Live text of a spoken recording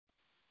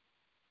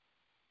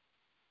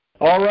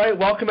All right,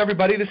 welcome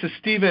everybody. This is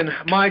Stephen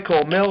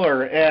Michael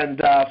Miller, and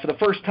for the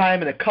first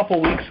time in a couple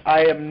weeks,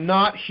 I am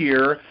not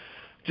here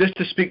just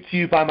to speak to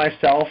you by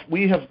myself.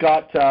 We have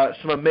got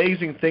some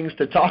amazing things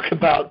to talk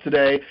about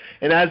today,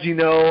 and as you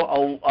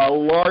know, a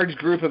large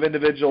group of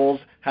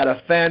individuals had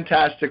a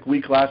fantastic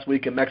week last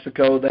week in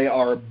Mexico. They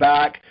are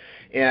back,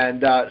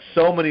 and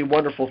so many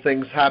wonderful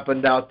things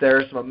happened out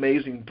there, some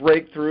amazing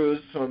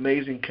breakthroughs, some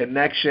amazing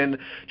connection,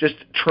 just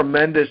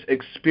tremendous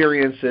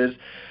experiences.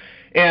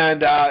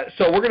 And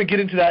so we're going to get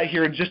into that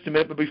here in just a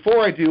minute. But before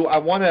I do, I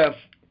want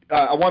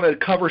to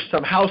cover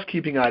some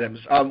housekeeping items.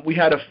 We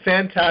had a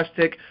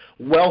fantastic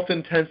wealth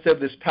intensive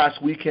this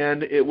past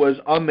weekend. It was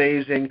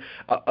amazing.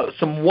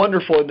 Some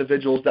wonderful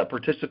individuals that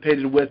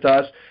participated with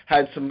us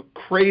had some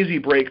crazy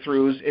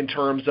breakthroughs in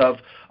terms of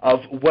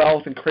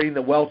wealth and creating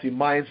the wealthy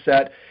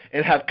mindset,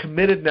 and have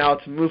committed now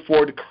to move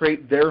forward to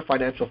create their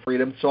financial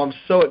freedom. So I'm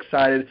so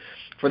excited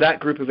for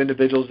that group of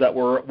individuals that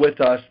were with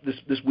us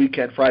this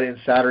weekend, Friday and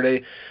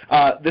Saturday.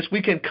 This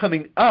weekend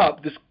coming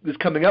up, this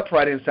coming up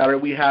Friday and Saturday,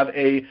 we have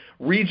a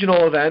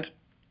regional event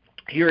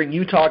here in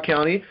Utah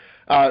County.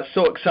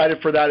 So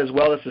excited for that as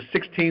well. It's the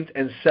 16th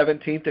and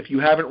 17th. If you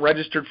haven't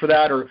registered for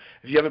that, or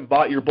if you haven't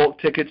bought your bulk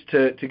tickets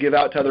to give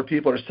out to other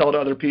people or sell to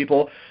other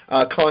people,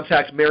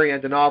 contact Mary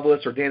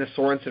Andonovelis or Dana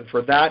Sorensen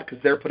for that,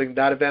 because they're putting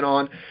that event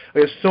on.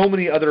 We have so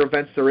many other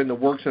events that are in the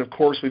works, and of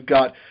course we've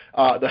got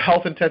the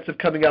Health Intensive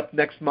coming up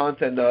next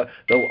month, and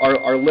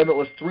our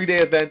Limitless 3-day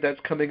event that's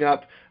coming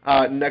up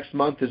next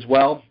month as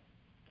well,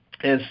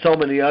 and so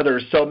many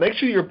others. So make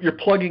sure you're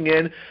plugging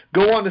in.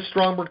 Go on to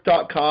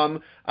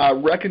strongwork.com,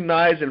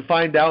 recognize and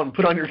find out and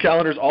put on your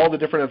calendars all the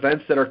different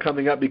events that are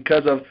coming up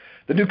because of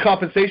the new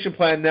compensation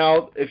plan.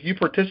 Now, if you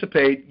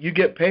participate, you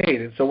get paid,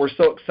 and so we're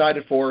so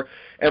excited for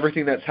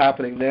everything that's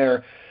happening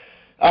there.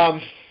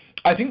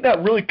 I think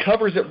that really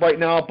covers it right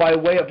now by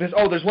way of this.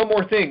 Oh, there's one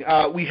more thing.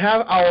 We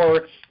have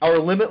our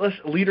Limitless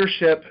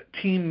Leadership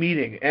Team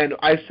meeting, and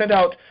I sent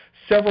out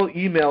several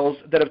emails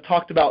that have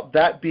talked about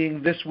that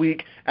being this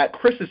week at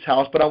Chris's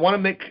house, but I want to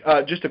make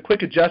just a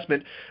quick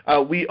adjustment.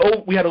 We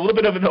had a little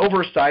bit of an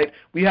oversight.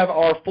 We have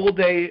our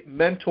full-day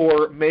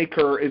Mentor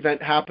Maker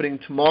event happening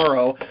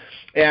tomorrow,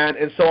 and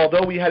so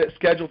although we had it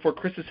scheduled for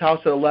Chris's house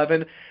at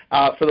 11,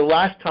 for the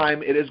last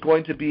time, it is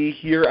going to be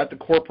here at the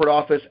corporate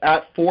office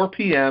at 4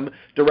 p.m.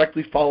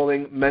 directly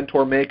following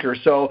Mentor Maker.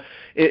 So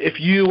if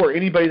you or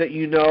anybody that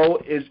you know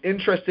is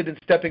interested in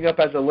stepping up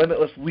as a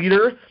Limitless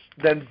leader,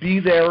 then be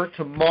there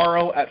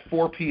tomorrow at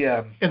 4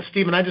 p.m. And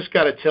Stephen, I just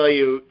got to tell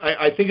you,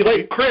 I think it'll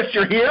Wait, Chris,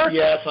 you're here?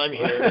 Yes, I'm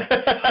here.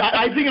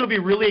 I think it'll be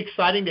really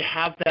exciting to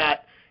have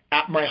that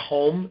at my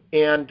home,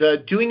 and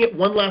doing it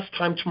one last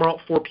time tomorrow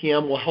at 4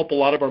 p.m. will help a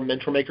lot of our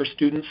Mentor Maker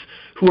students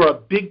who are a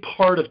big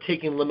part of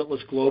taking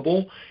Limitless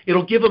Global.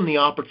 It'll give them the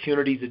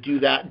opportunity to do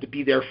that and to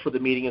be there for the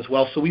meeting as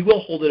well. So we will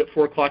hold it at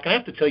 4 o'clock. I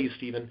have to tell you,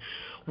 Stephen,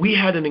 we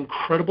had an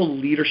incredible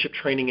leadership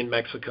training in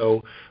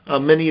Mexico.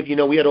 Many of you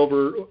know we had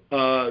over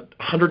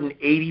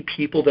 180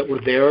 people that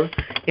were there,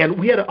 and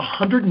we had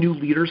 100 new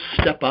leaders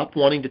step up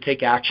wanting to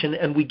take action,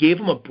 and we gave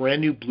them a brand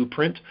new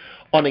blueprint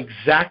on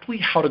exactly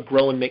how to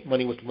grow and make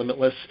money with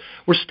Limitless.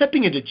 We're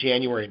stepping into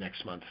January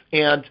next month,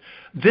 and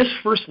this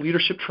first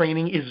leadership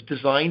training is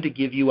designed to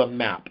give you a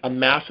map, a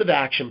massive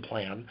action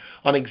plan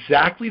on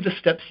exactly the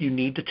steps you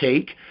need to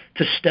take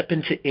to step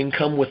into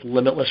income with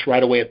Limitless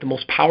right away at the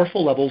most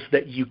powerful levels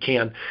that you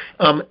can.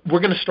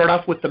 We're going to start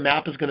off with the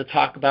map is going to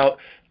talk about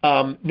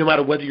no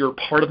matter whether you're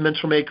part of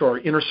Mentor Maker or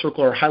Inner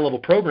Circle or high-level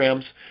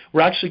programs,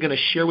 we're actually going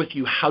to share with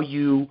you how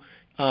you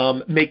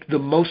make the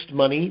most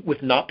money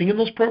with not being in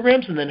those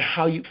programs, and then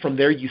how you, from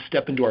there, you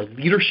step into our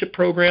leadership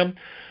program.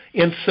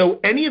 And so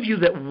any of you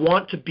that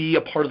want to be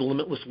a part of the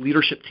Limitless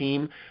Leadership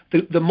Team,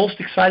 the most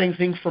exciting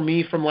thing for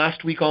me from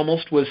last week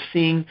almost was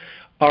seeing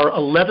our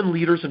 11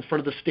 leaders in front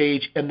of the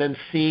stage and then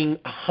seeing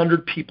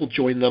 100 people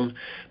join them,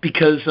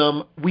 because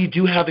we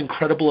do have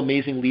incredible,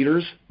 amazing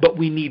leaders, but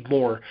we need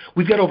more.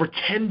 We've got over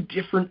 10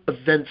 different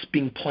events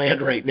being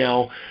planned right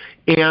now,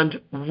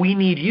 and we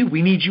need you.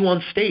 We need you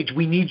on stage.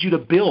 We need you to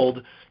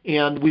build,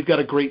 and we've got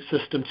a great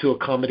system to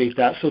accommodate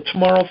that. So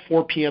tomorrow,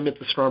 4 p.m. at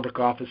the Stromberg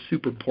office,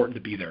 super important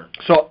to be there.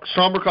 So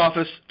Stromberg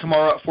office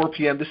tomorrow at 4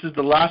 p.m. This is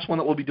the last one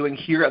that we'll be doing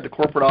here at the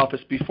corporate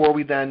office before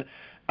we then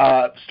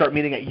start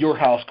meeting at your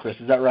house, Chris.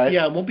 Is that right?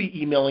 Yeah, and we'll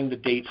be emailing the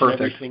dates Perfect.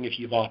 and everything if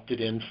you've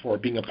opted in for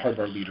being a part of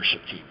our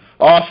leadership team.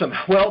 Awesome.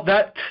 Well,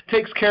 that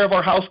takes care of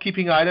our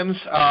housekeeping items.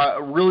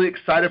 Really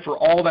excited for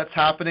all that's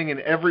happening and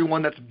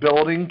everyone that's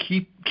building.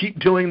 Keep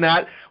doing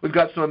that. We've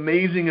got some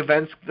amazing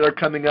events that are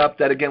coming up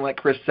that, again, like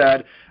Chris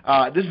said,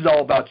 this is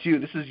all about you.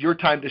 This is your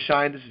time to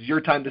shine. This is your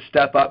time to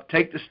step up,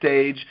 take the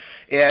stage,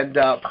 and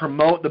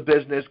promote the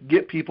business,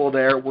 get people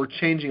there. We're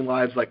changing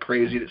lives like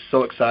crazy. It's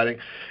so exciting.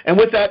 And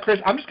with that, Chris,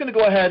 I'm just going to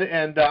go ahead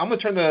and I'm going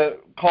to turn the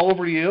call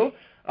over to you.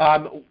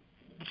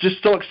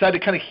 just so excited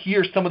to kind of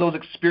hear some of those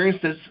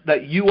experiences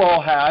that you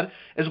all had,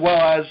 as well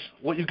as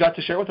what you've got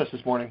to share with us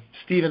this morning.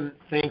 Stephen,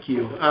 thank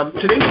you.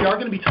 Today we are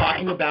going to be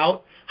talking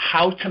about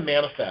how to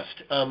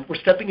manifest. We're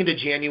stepping into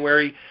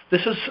January.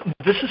 This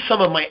is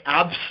some of my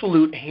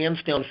absolute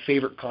hands-down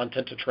favorite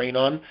content to train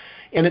on,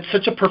 and it's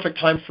such a perfect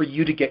time for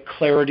you to get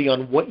clarity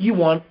on what you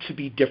want to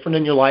be different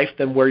in your life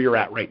than where you're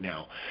at right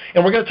now.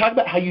 And we're going to talk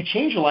about how you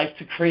change your life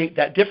to create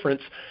that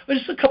difference. But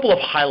just a couple of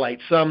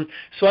highlights. So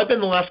I've been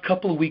the last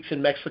couple of weeks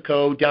in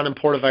Mexico, down in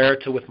Puerto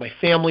Vallarta with my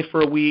family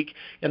for a week,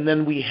 and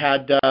then we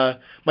had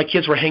my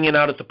kids were hanging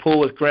out at the pool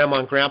with Grandma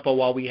and Grandpa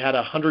while we had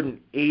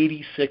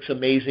 186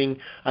 amazing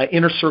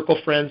inner circle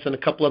friends and a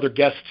couple other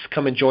guests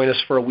come and join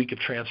us for a week of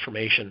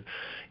transformation.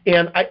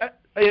 And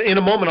in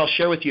a moment, I'll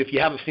share with you, if you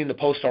haven't seen the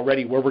post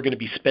already, where we're going to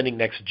be spending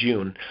next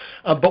June.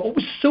 But what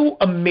was so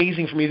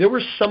amazing for me, there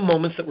were some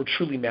moments that were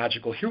truly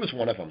magical. Here was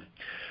one of them.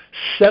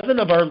 7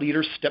 of our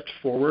leaders stepped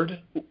forward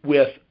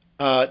with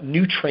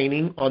new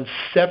training on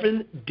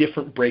 7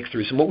 different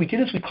breakthroughs. And what we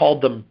did is we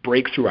called them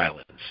Breakthrough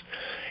Islands.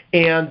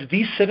 And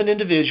these 7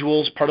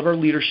 individuals, part of our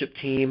leadership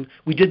team,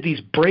 we did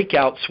these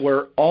breakouts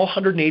where all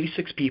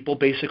 186 people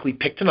basically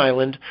picked an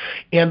island,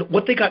 and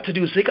what they got to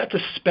do is they got to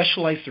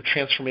specialize their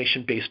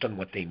transformation based on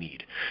what they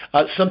need.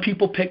 Some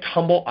people picked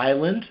Humble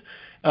Island,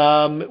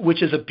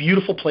 which is a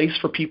beautiful place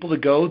for people to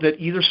go that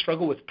either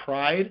struggle with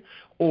pride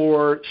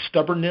or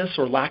stubbornness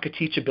or lack of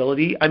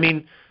teachability. I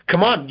mean,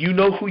 come on, you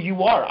know who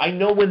you are. I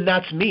know when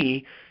that's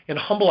me. And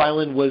Humble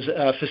Island was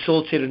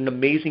facilitated an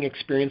amazing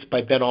experience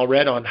by Ben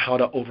Allred on how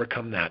to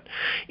overcome that.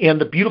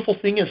 And the beautiful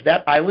thing is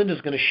that island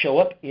is going to show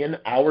up in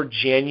our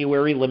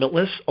January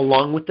Limitless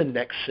along with the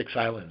next 6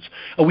 islands.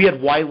 We had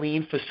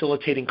Wileen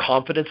facilitating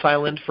Confidence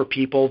Island for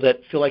people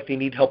that feel like they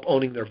need help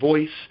owning their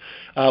voice.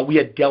 We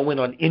had Delwyn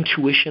on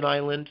Intuition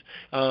Island,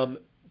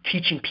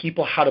 teaching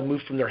people how to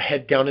move from their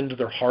head down into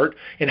their heart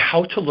and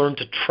how to learn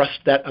to trust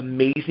that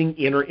amazing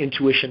inner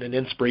intuition and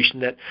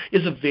inspiration that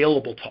is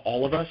available to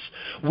all of us.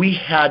 We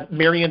had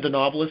Marianne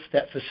Denovelis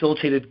that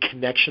facilitated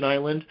Connection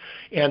Island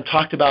and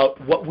talked about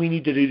what we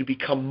need to do to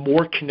become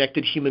more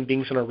connected human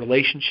beings in our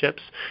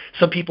relationships.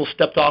 Some people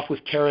stepped off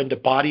with Tara into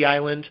Body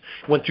Island,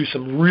 went through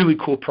some really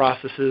cool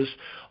processes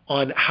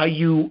on how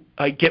you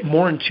get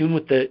more in tune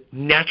with the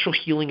natural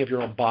healing of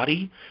your own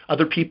body.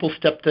 Other people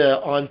stepped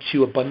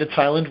onto Abundance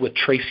Island with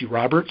Tracy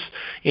Roberts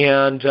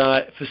and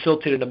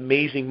facilitated an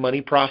amazing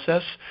money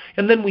process.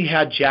 And then we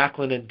had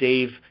Jacqueline and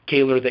Dave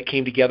Kaler that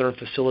came together and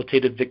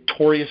facilitated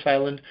Victorious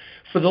Island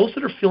for those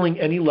that are feeling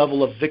any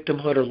level of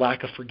victimhood or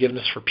lack of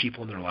forgiveness for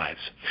people in their lives.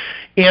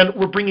 And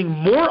we're bringing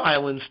more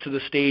islands to the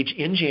stage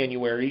in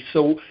January.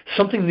 So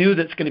something new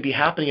that's going to be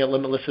happening at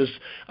Limitless is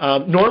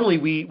normally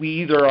we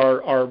either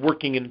are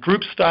working in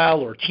group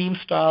style or team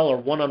style or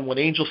one-on-one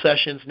angel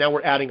sessions. Now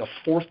we're adding a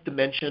 4th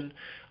dimension,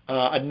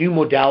 a new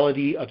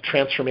modality of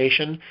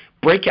transformation,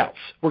 breakouts.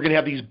 We're going to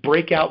have these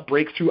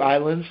breakthrough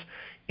islands.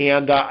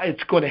 And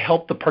it's going to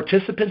help the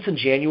participants in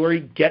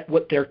January get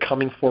what they're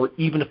coming for,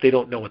 even if they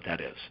don't know what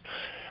that is.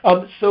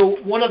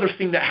 So one other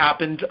thing that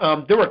happened,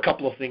 there were a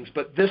couple of things,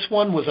 but this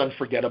one was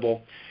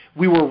unforgettable.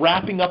 We were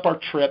wrapping up our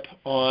trip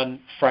on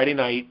Friday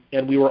night,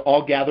 and we were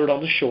all gathered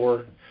on the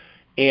shore,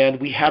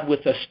 and we had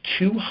with us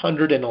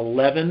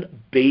 211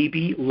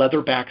 baby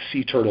leatherback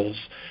sea turtles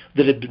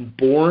that had been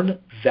born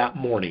that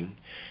morning.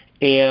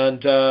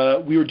 And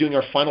we were doing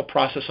our final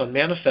process on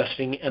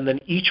manifesting, and then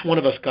each one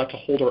of us got to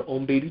hold our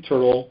own baby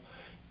turtle,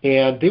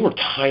 and they were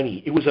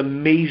tiny. It was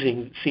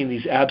amazing seeing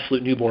these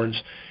absolute newborns.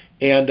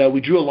 And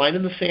we drew a line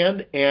in the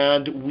sand,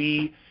 and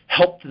we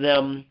helped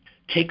them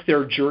take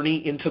their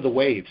journey into the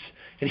waves.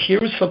 And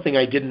here's something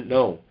I didn't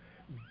know.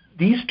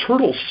 These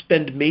turtles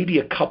spend maybe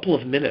a couple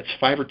of minutes,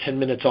 5 or 10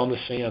 minutes on the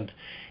sand,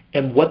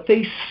 and what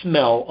they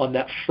smell on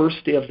that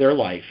first day of their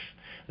life,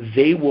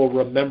 they will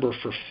remember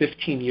for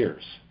 15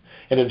 years.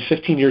 And in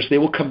 15 years, they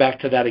will come back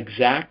to that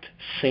exact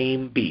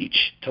same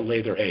beach to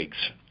lay their eggs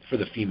for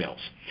the females.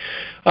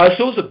 So it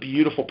was a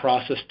beautiful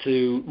process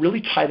to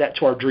really tie that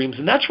to our dreams.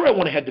 And that's where I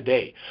want to head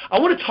today. I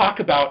want to talk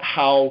about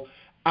how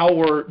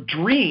our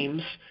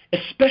dreams,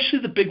 especially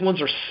the big ones,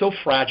 are so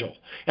fragile.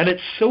 And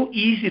it's so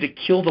easy to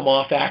kill them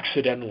off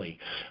accidentally.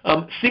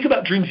 Think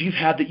about dreams you've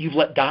had that you've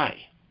let die.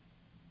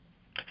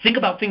 Think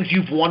about things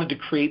you've wanted to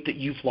create that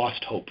you've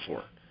lost hope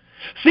for.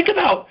 Think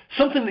about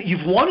something that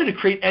you've wanted to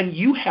create and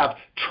you have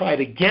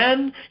tried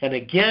again and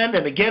again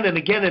and again and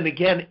again and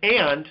again,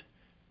 and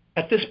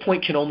at this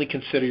point can only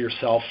consider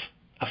yourself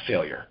a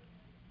failure.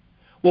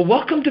 Well,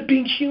 welcome to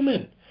being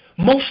human.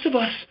 Most of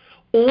us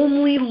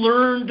only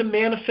learn to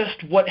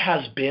manifest what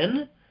has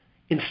been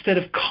instead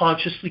of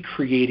consciously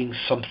creating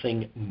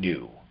something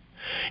new.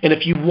 And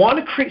if you want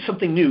to create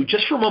something new,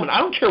 just for a moment, I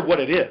don't care what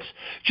it is,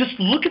 just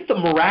look at the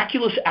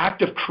miraculous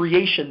act of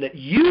creation that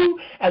you,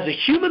 as a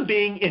human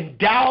being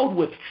endowed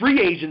with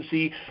free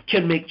agency,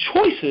 can make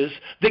choices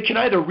that can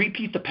either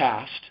repeat the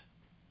past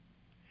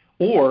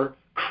or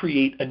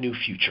create a new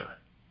future.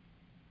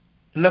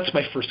 And that's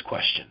my first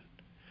question.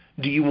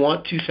 Do you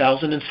want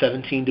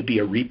 2017 to be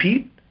a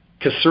repeat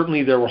because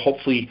certainly there were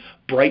hopefully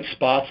bright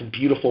spots and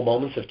beautiful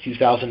moments of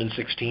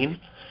 2016.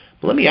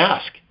 But let me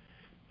ask,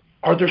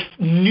 are there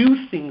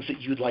new things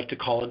that you'd like to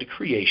call into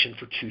creation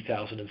for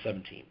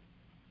 2017?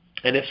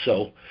 And if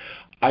so,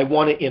 I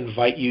want to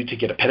invite you to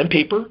get a pen and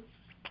paper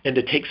and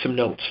to take some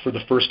notes for the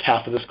first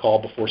half of this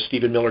call before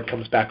Stephen Miller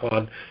comes back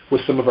on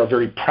with some of our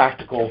very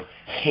practical,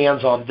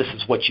 hands-on, this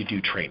is what you do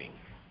training.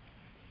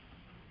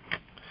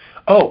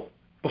 Oh,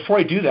 before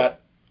I do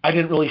that, I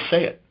didn't really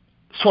say it,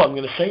 so I'm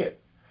going to say it.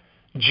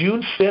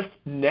 June 5th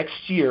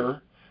next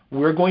year,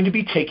 we're going to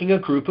be taking a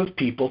group of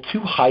people to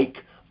hike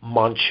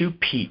Machu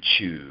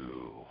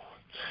Picchu.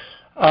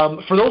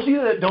 For those of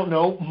you that don't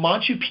know,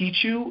 Machu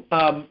Picchu,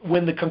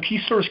 when the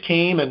conquistadors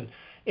came and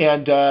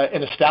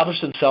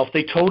established themselves,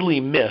 they totally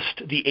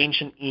missed the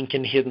ancient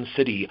Incan hidden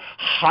city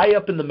high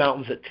up in the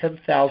mountains at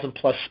 10,000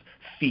 plus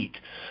feet.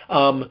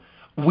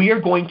 We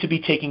are going to be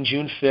taking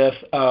June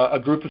 5th a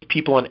group of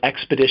people on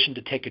expedition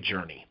to take a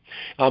journey.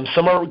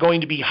 Some are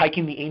going to be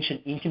hiking the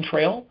ancient Incan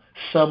Trail.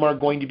 Some are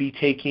going to be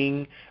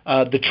taking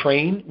the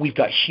train. We've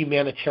got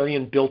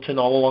humanitarian built in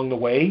all along the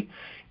way.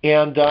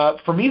 And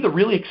for me, the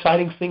really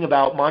exciting thing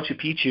about Machu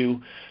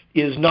Picchu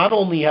is not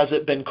only has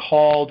it been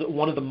called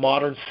one of the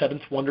modern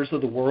seventh wonders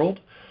of the world,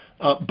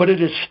 but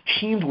it is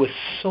teamed with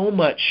so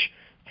much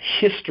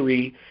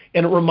history,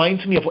 and it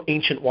reminds me of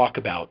ancient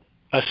walkabout.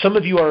 Some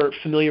of you are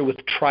familiar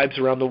with tribes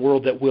around the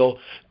world that will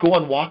go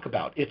on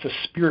walkabout. It's a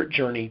spirit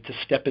journey to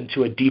step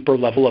into a deeper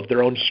level of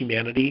their own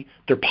humanity,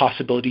 their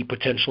possibility,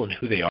 potential, and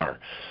who they are.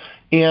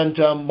 And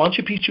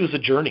Machu Picchu is a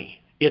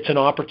journey. It's an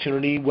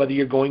opportunity, whether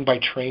you're going by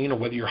train or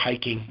whether you're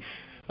hiking.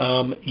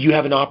 You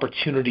have an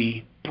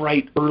opportunity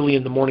bright early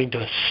in the morning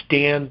to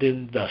stand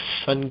in the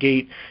sun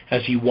gate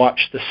as you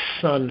watch the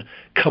sun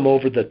come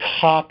over the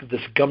top of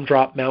this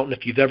gumdrop mountain.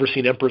 If you've ever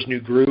seen Emperor's New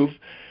Groove,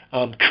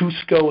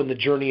 Cusco and the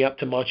journey up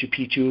to Machu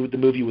Picchu, the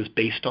movie was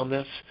based on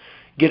this.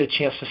 Get a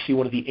chance to see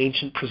one of the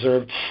ancient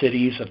preserved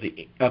cities of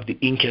the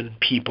Incan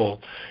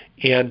people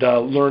and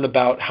learn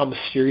about how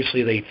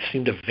mysteriously they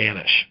seem to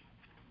vanish.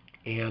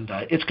 And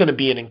it's going to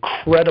be an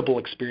incredible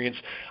experience.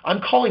 I'm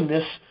calling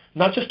this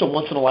not just a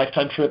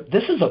once-in-a-lifetime trip.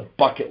 This is a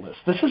bucket list.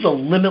 This is a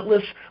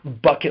limitless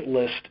bucket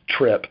list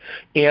trip.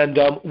 And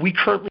we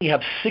currently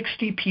have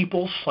 60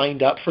 people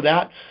signed up for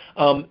that.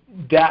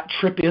 That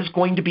trip is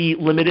going to be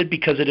limited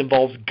because it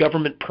involves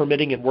government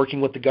permitting and working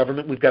with the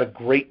government. We've got a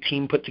great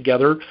team put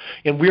together,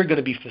 and we're going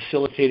to be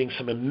facilitating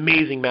some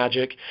amazing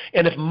magic.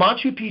 And if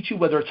Machu Picchu,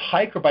 whether it's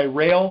hike or by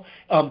rail,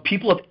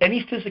 people of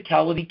any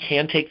physicality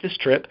can take this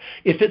trip.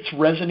 If it's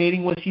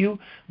resonating with you,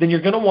 then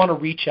you're going to want to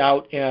reach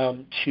out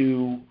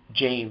to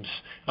James.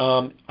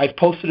 I've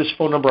posted his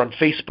phone number on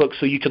Facebook,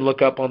 so you can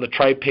look up on the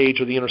tribe page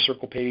or the Inner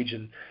Circle page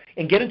and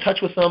get in touch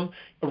with them.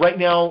 Right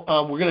now,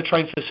 we're going to try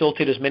and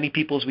facilitate as many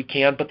people as we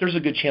can, but there's a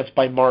good chance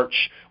by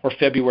March or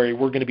February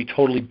we're going to be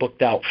totally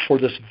booked out for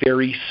this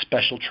very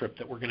special trip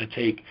that we're going to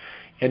take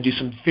and do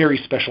some very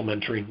special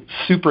mentoring.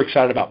 Super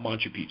excited about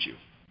Machu Picchu.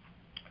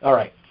 All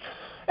right.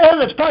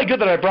 And it's probably good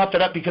that I brought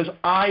that up because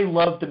I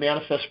love to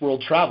manifest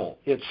world travel.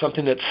 It's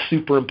something that's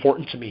super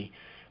important to me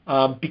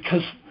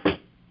because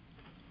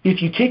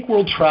if you take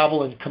world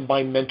travel and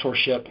combine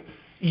mentorship,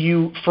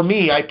 for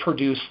me, I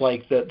produce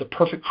like the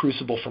perfect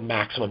crucible for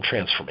maximum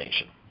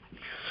transformation.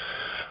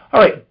 All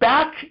right,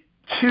 back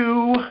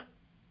to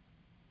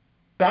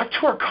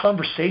our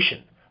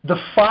conversation. The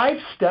 5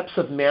 steps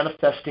of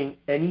manifesting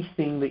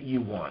anything that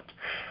you want.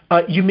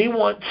 You may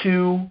want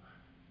to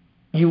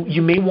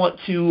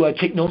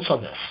take notes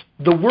on this.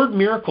 The word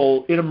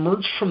miracle, it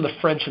emerged from the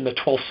French in the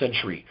 12th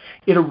century.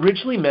 It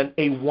originally meant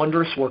a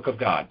wondrous work of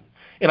God,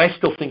 and I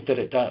still think that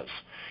it does.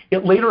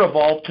 It later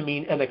evolved to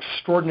mean an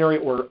extraordinary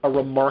or a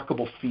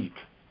remarkable feat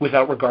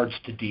without regards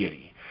to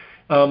deity.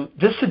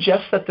 This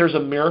suggests that there's a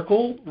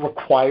miracle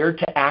required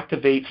to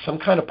activate some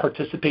kind of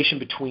participation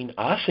between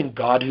us and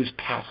God who's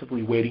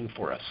passively waiting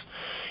for us.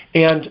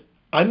 And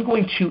I'm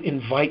going to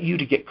invite you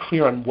to get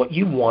clear on what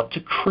you want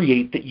to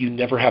create that you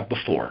never have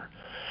before.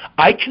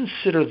 I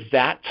consider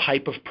that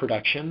type of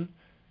production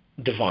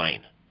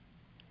divine.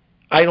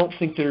 I don't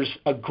think there's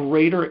a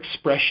greater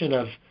expression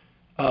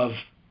of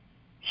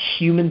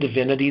human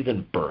divinity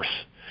than birth.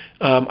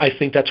 I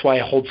think that's why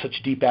I hold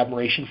such deep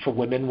admiration for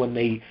women when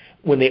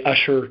they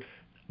usher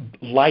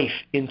life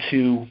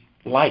into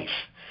life.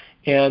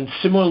 And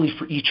similarly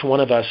for each one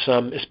of us,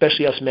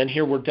 especially us men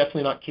here, we're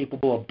definitely not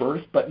capable of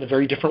birth, but in a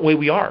very different way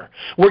we are.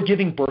 We're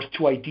giving birth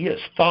to ideas,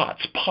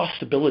 thoughts,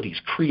 possibilities,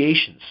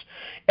 creations.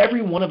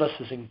 Every one of us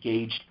is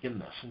engaged in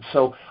this. And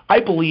so I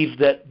believe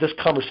that this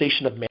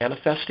conversation of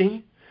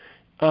manifesting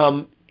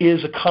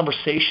is a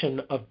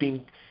conversation of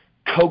being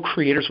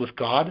co-creators with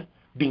God,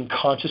 being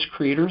conscious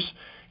creators.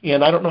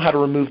 And I don't know how to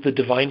remove the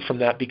divine from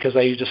that because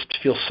I just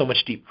feel so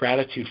much deep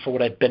gratitude for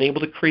what I've been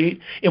able to create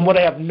and what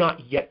I have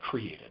not yet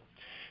created.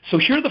 So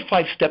here are the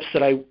 5 steps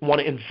that I want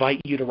to invite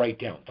you to write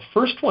down. The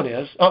first one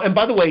is, and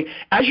by the way,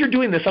 as you're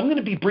doing this, I'm going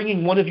to be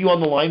bringing one of you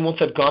on the line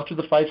once I've gone through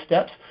the 5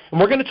 steps, and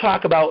we're going to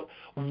talk about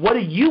what do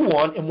you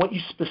want and what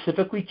you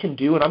specifically can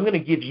do, and I'm going to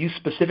give you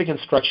specific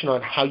instruction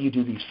on how you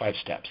do these 5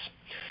 steps.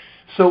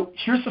 So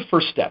here's the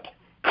first step.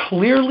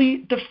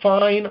 Clearly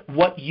define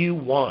what you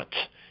want.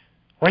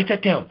 Write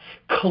that down.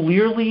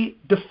 Clearly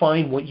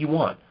define what you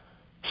want.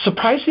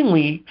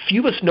 Surprisingly,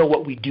 few of us know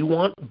what we do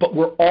want, but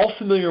we're all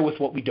familiar with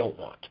what we don't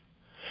want.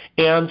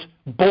 And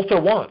both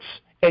are wants,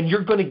 and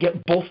you're going to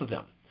get both of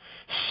them.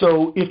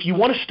 So if you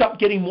want to stop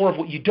getting more of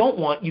what you don't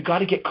want, you got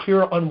to get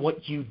clear on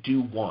what you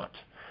do want.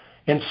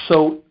 And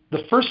so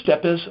the first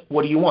step is,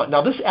 what do you want?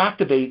 Now this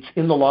activates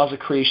in the laws of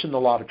creation, the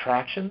law of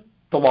attraction,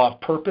 the law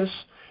of purpose,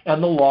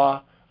 and the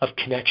law of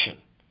connection.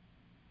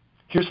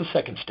 Here's the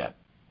second step.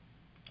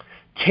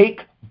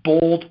 Take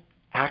bold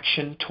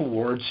action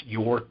towards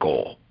your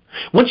goal.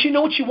 Once you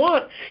know what you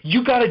want,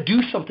 you got to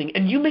do something.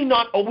 And you may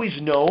not always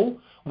know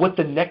what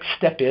the next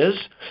step is,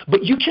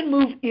 but you can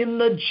move in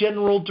the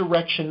general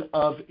direction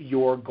of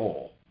your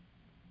goal.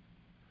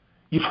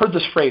 You've heard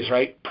this phrase,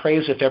 right? Pray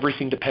as if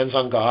everything depends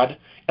on God,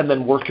 and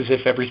then work as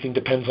if everything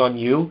depends on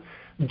you.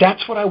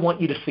 That's what I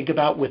want you to think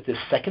about with this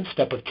second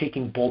step of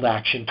taking bold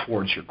action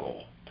towards your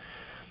goal.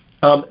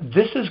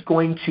 This is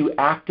going to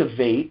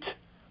activate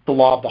the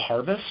law of the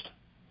harvest,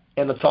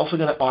 and it's also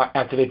going to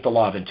activate the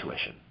law of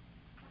intuition.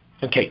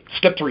 Okay,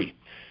 step 3.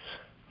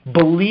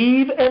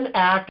 Believe and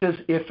act as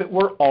if it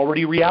were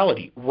already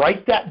reality.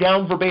 Write that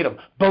down verbatim.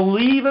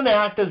 Believe and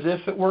act as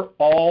if it were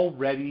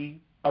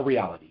already a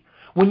reality.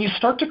 When you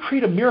start to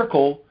create a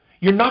miracle,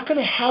 you're not going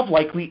to have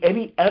likely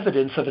any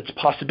evidence of its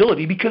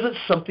possibility because it's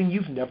something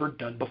you've never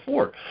done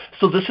before.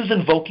 So this is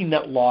invoking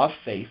that law of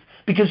faith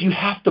because you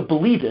have to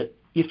believe it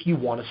if you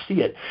want to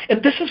see it.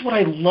 And this is what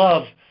I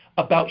love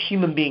about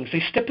human beings.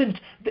 They step in,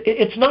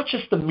 it's not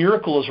just the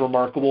miracle is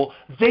remarkable,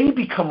 they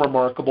become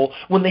remarkable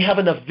when they have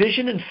enough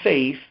vision and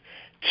faith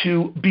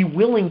to be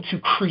willing to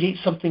create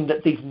something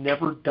that they've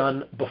never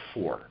done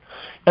before.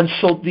 And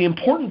so the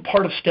important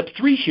part of step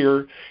 3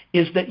 here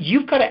is that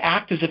you've got to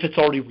act as if it's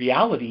already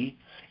reality,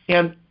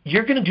 and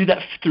you're going to do that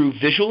through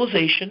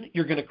visualization.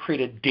 You're going to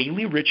create a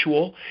daily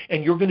ritual,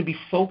 and you're going to be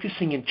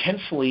focusing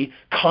intensely,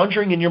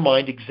 conjuring in your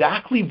mind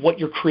exactly what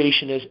your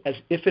creation is as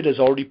if it has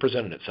already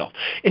presented itself.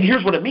 And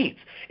here's what it means.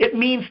 It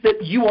means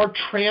that you are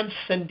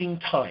transcending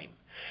time.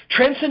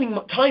 Transcending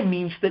time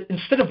means that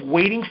instead of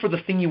waiting for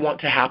the thing you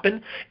want to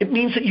happen, it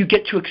means that you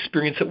get to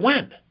experience it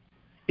when?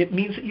 It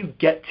means that you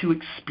get to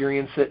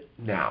experience it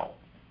now.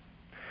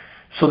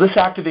 So this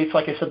activates,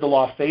 like I said, the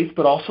law of faith,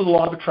 but also the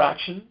law of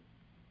attraction,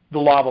 the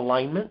law of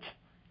alignment,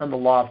 and the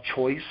law of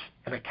choice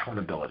and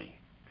accountability.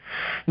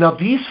 Now,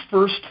 these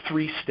first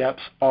 3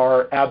 steps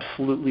are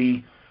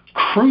absolutely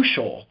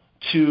crucial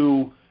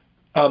to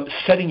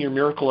setting your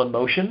miracle in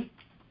motion.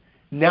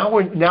 Now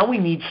we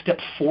need step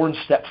 4 and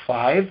step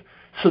 5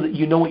 so that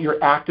you know what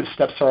your active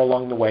steps are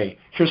along the way.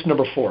 Here's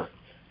number 4,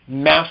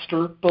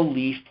 master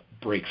belief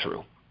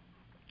breakthrough.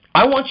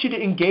 I want you to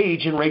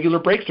engage in regular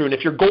breakthrough, and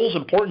if your goal is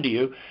important to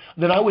you,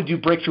 then I would do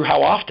breakthrough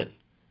how often?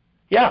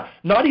 Yeah,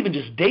 not even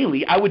just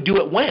daily. I would do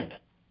it when?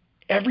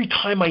 Every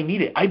time I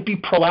need it. I'd be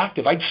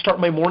proactive. I'd start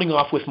my morning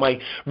off with my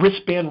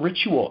wristband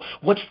ritual.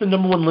 What's the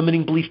number 1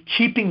 limiting belief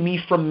keeping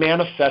me from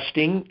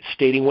manifesting,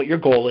 stating what your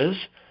goal is,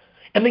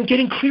 and then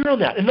getting clear on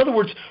that? In other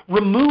words,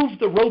 remove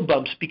the road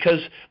bumps, because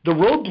the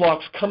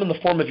roadblocks come in the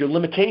form of your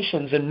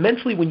limitations, and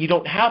mentally when you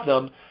don't have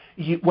them,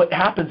 what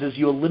happens is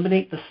you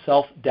eliminate the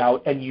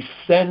self-doubt and you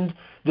send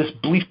this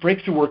belief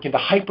breakthrough work into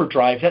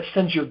hyperdrive. That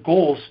sends your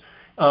goals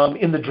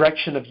in the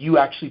direction of you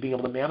actually being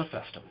able to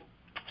manifest them.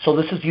 So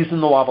this is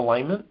using the law of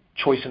alignment,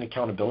 choice, and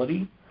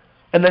accountability.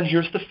 And then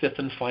here's the 5th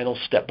and final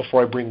step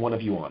before I bring one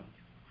of you on.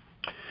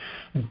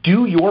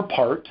 Do your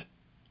part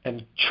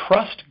and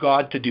trust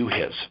God to do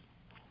His.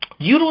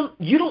 You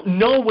don't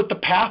know what the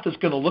path is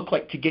going to look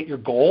like to get your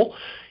goal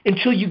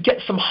until you get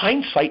some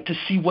hindsight to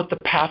see what the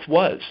path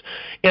was.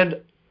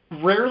 And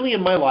rarely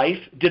in my life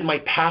did my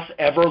path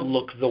ever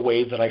look the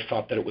way that I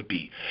thought that it would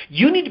be.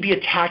 You need to be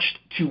attached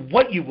to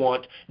what you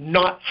want,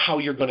 not how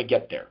you're going to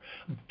get there.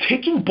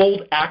 Taking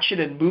bold action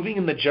and moving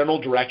in the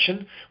general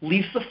direction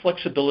leaves the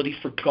flexibility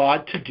for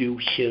God to do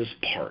His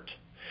part.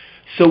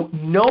 So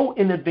know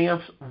in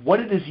advance what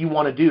it is you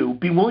want to do,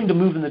 be willing to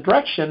move in the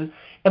direction,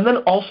 and then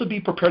also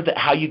be prepared that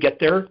how you get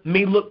there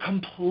may look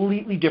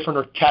completely different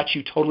or catch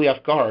you totally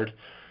off guard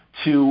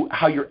to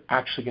how you're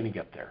actually going to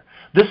get there.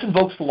 This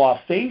invokes the law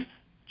of faith,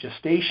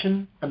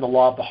 gestation, and the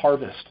law of the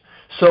harvest.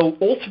 So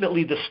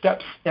ultimately the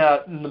steps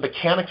in the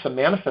mechanics of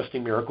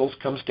manifesting miracles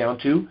comes down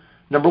to,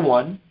 number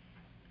 1,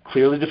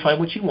 clearly define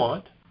what you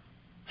want.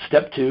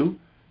 Step 2,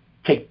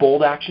 take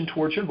bold action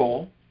towards your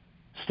goal.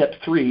 Step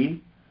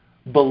 3,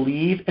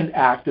 believe and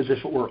act as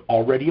if it were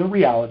already a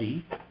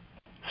reality.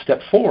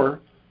 Step 4,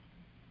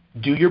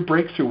 do your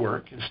breakthrough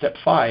work. And step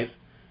 5,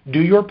 do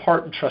your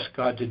part and trust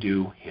God to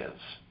do His.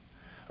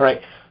 All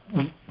right.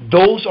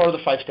 Those are the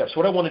 5 steps.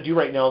 What I want to do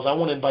right now is I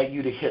want to invite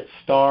you to hit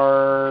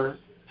star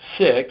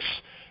 6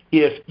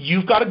 if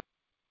you've got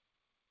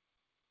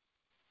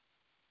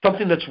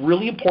something that's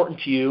really important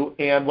to you.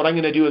 And what I'm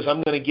going to do is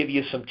I'm going to give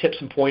you some tips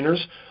and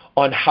pointers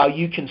on how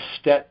you can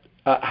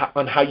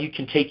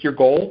take your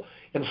goal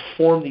and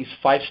form these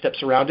 5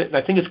 steps around it. And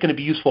I think it's going to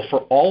be useful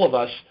for all of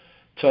us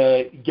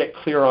to get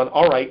clear on,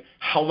 all right,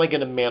 how am I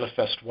going to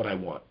manifest what I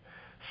want?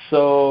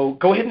 So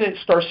go ahead and hit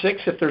star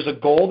 6 if there's a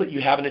goal that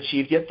you haven't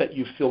achieved yet that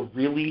you feel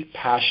really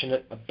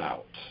passionate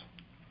about.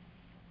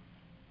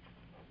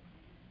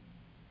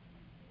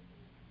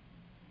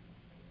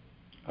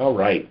 All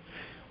right.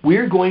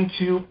 We're going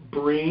to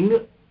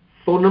bring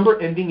phone number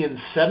ending in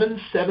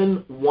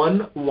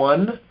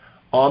 7711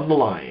 on the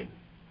line.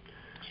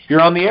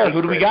 You're on the air.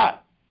 Who do we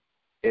got?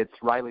 It's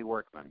Riley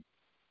Workman.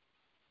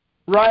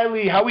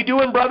 Riley, how we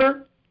doing,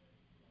 brother?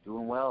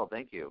 Doing well,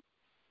 thank you.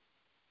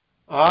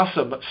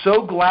 Awesome.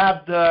 So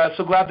glad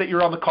that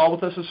you're on the call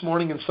with us this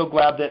morning, and so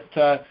glad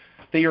that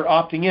you're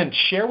opting in.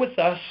 Share with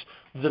us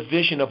the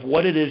vision of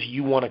what it is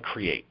you want to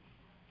create.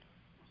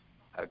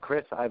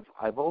 Chris,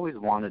 I've always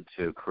wanted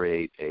to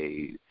create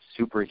a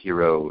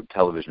superhero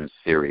television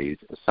series,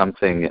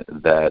 something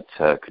that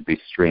could be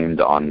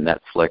streamed on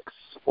Netflix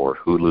or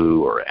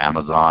Hulu or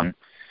Amazon.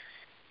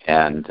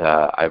 And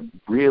I've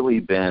really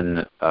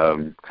been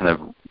kind of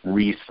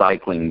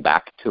recycling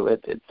back to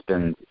it. It's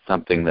been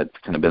something that's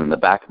kind of been in the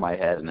back of my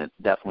head, and it's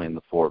definitely in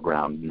the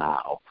foreground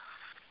now.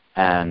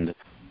 And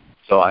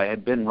so I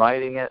had been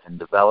writing it and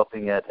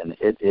developing it, and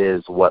it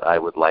is what I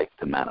would like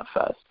to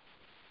manifest.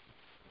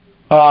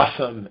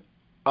 Awesome.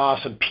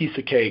 Awesome. Piece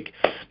of cake.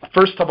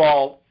 First of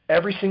all,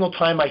 every single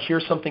time I hear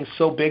something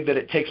so big that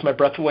it takes my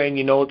breath away and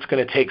you know it's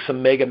going to take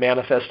some mega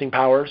manifesting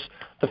powers,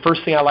 the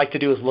first thing I like to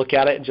do is look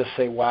at it and just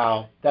say,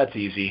 wow, that's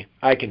easy.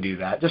 I can do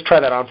that. Just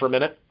try that on for a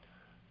minute.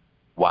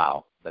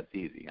 Wow, that's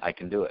easy. I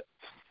can do it.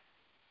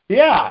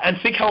 Yeah, and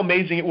think how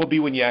amazing it will be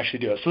when you actually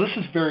do it. So this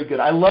is very good.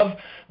 I love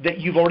that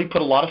you've already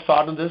put a lot of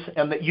thought into this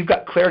and that you've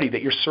got clarity,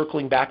 that you're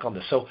circling back on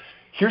this. So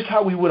here's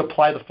how we would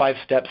apply the 5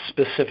 steps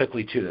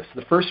specifically to this.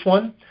 The first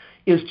one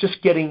is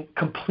just getting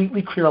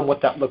completely clear on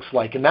what that looks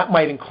like. And that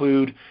might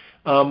include,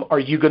 are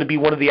you going to be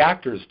one of the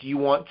actors? Do you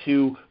want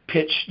to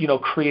pitch,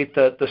 create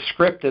the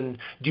script, and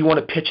do you want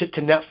to pitch it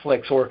to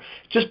Netflix? Or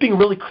just being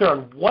really clear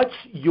on what's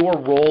your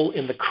role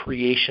in the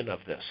creation of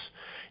this,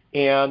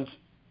 and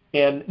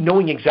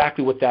knowing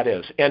exactly what that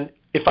is. And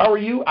if I were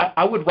you,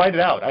 I would write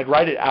it out. I'd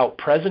write it out,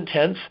 present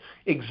tense,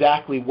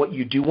 exactly what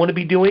you do want to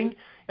be doing,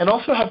 and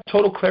also have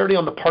total clarity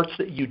on the parts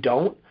that you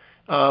don't,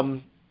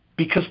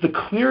 because the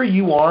clearer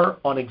you are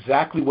on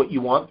exactly what you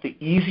want, the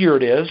easier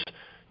it is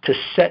to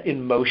set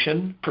in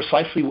motion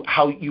precisely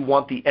how you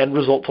want the end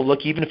result to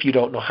look, even if you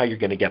don't know how you're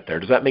going to get there.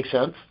 Does that make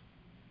sense?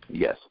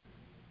 Yes.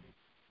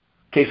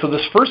 Okay, so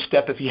this first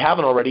step, if you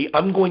haven't already,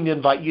 I'm going to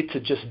invite you to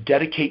just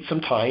dedicate some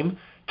time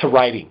to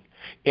writing.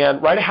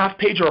 And write a half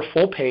page or a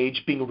full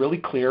page, being really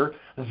clear,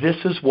 this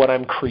is what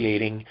I'm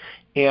creating,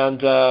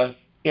 and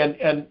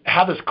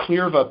have as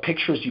clear of a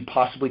picture as you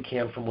possibly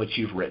can from what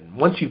you've written.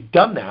 Once you've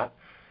done that,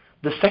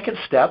 the second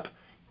step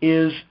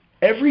is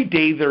every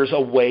day there's a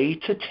way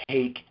to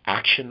take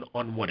action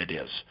on what it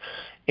is.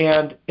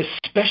 And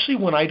especially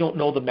when I don't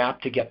know the map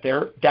to get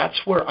there,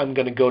 that's where I'm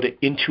going to go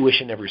to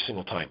intuition every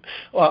single time.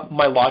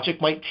 My logic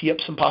might tee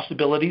up some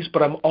possibilities,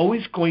 but I'm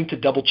always going to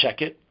double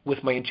check it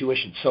with my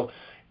intuition. So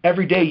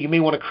every day you may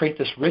want to create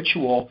this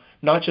ritual,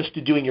 not just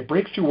to doing your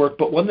breakthrough work,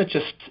 but one that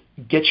just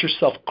gets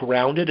yourself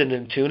grounded and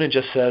in tune and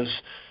just says,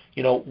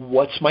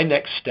 what's my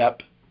next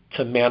step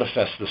to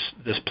manifest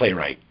this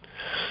playwright?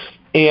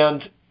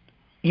 And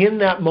in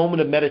that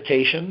moment of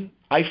meditation,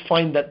 I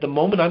find that the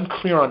moment I'm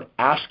clear on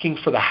asking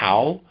for the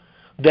how,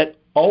 that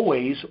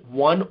always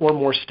one or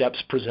more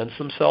steps presents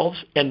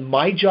themselves, and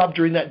my job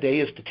during that day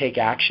is to take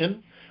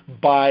action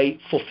by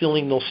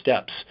fulfilling those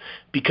steps,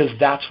 because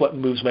that's what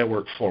moves my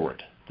work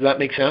forward. Does that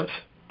make sense?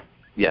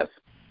 Yes.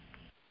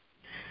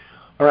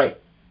 All right.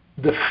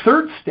 The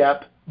third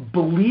step,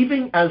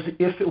 believing as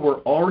if it were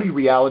already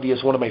reality,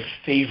 is one of my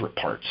favorite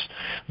parts.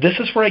 This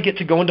is where I get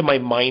to go into my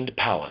mind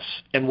palace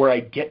and where I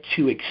get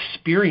to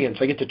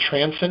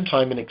transcend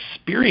time and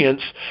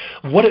experience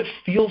what it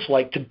feels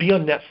like to be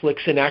on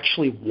Netflix and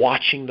actually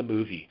watching the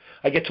movie.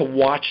 I get to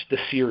watch the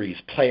series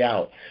play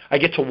out. I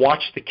get to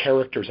watch the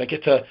characters. I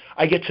get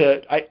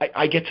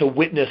to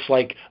witness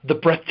like the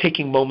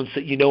breathtaking moments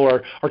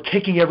that are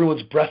taking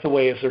everyone's breath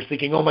away as they're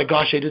thinking, "Oh my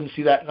gosh, I didn't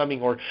see that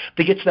coming," or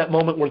they get to that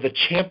moment where the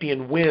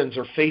champion wins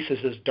or faces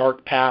his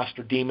dark past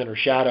or demon or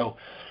shadow,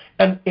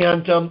 and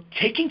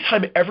taking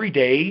time every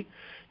day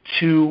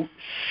to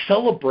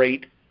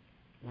celebrate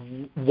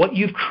what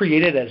you've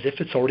created as if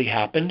it's already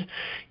happened.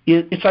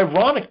 It's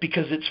ironic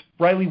because it's,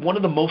 Riley, one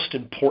of the most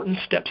important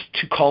steps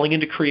to calling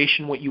into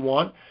creation what you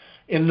want.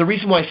 And the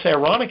reason why I say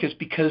ironic is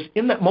because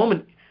in that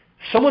moment,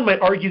 someone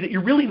might argue that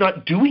you're really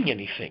not doing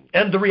anything.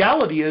 And the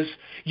reality is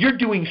you're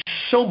doing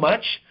so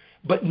much,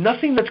 but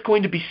nothing that's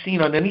going to be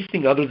seen on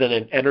anything other than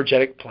an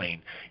energetic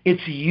plane.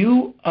 It's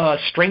you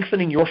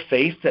strengthening your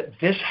faith that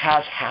this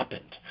has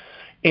happened.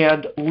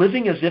 And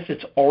living as if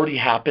it's already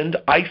happened,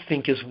 I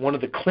think, is one of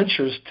the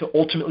clinchers to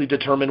ultimately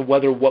determine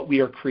whether what we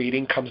are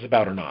creating comes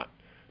about or not.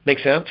 Make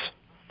sense?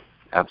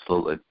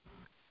 Absolutely.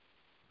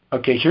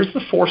 Okay, here's the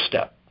fourth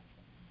step.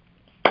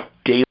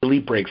 Daily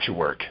breakthrough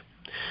work.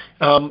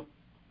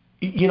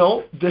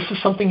 This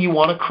is something you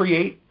want to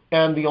create,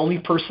 and the only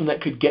person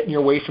that could get in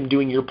your way from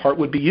doing your part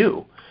would be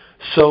you.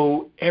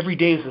 So every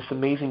day is this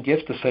amazing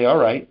gift to say, all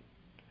right,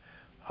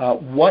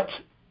 what's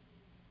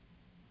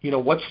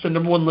the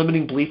number one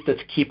limiting belief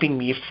that's keeping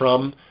me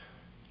from,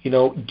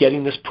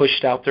 getting this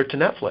pushed out there to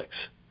Netflix?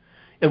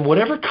 And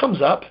whatever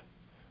comes up,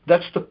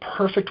 that's the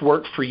perfect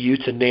work for you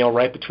to nail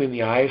right between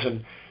the eyes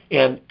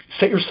and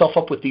set yourself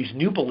up with these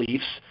new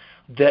beliefs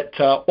that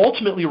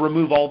ultimately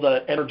remove all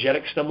the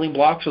energetic stumbling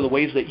blocks or the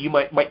ways that you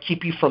might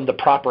keep you from the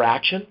proper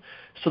action,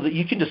 so that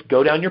you can just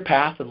go down your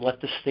path and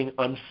let this thing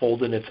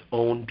unfold in its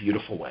own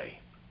beautiful way.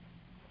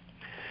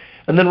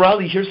 And then,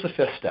 Riley, here's the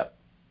fifth step.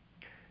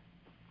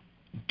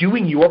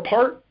 Doing your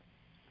part,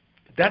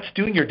 that's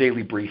doing your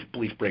daily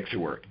belief breakthrough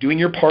work. Doing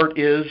your part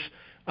is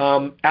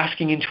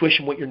asking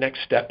intuition what your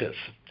next step is.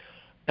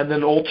 And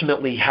then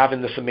ultimately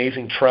having this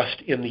amazing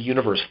trust in the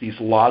universe, these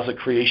laws of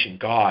creation,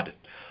 God,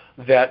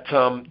 that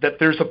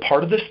there's a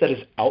part of this that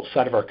is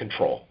outside of our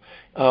control.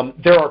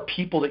 There are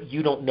people that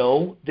you don't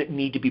know that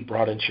need to be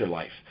brought into your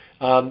life.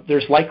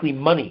 There's likely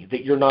money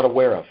that you're not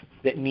aware of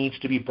that needs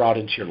to be brought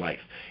into your life.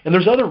 And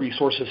there's other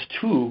resources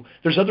too.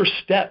 There's other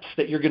steps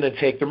that you're going to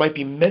take. There might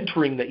be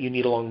mentoring that you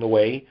need along the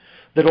way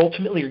that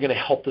ultimately are going to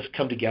help this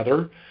come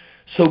together.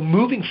 So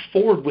moving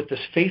forward with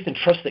this faith and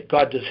trust that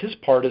God does his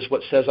part is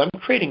what says, I'm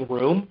creating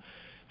room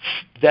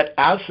that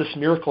as this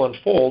miracle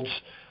unfolds,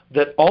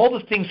 that all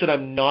the things that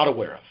I'm not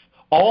aware of,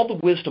 all the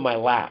wisdom I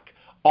lack,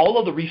 all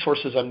of the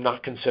resources I'm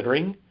not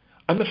considering,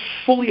 I'm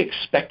fully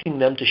expecting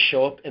them to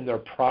show up in their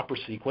proper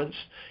sequence,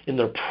 in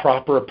their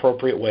proper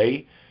appropriate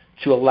way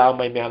to allow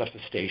my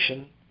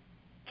manifestation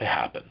to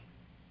happen.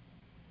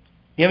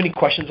 You have any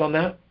questions on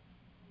that?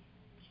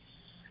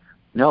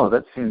 No,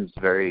 that seems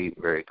very,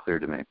 very clear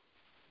to me.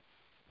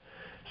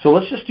 So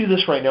let's just do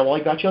this right now.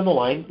 While I got you on the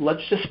line,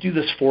 let's just do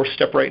this fourth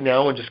step right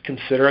now and just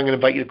consider. I'm going to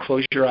invite you to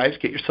close your eyes,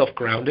 get yourself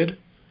grounded.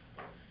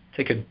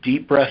 Take a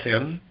deep breath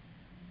in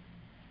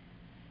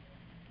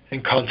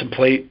and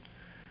contemplate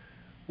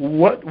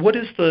what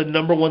is the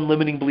number one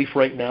limiting belief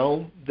right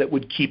now that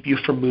would keep you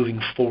from moving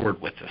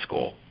forward with this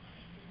goal?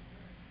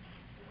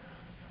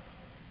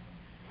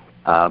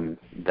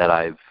 That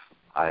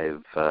I've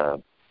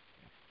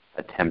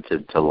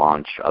attempted to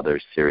launch other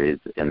series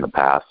in the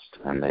past,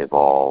 and they've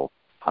all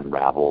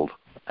unraveled,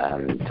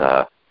 and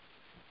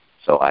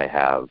so I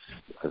have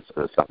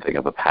something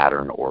of a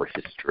pattern or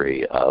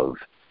history of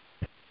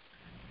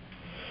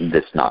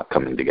this not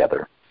coming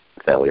together,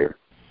 failure.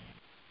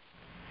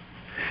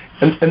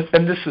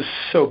 And this is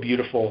so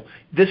beautiful.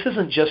 This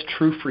isn't just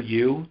true for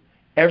you.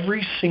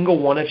 Every single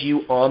one of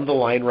you on the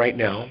line right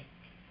now,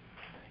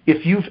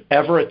 if you've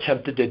ever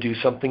attempted to do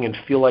something and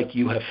feel like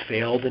you have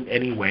failed in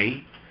any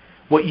way,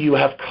 what you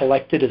have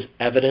collected is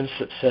evidence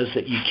that says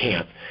that you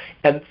can't.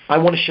 And I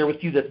want to share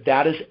with you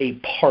that is a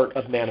part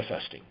of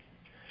manifesting.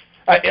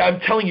 I'm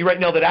telling you right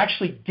now that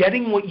actually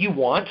getting what you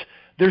want,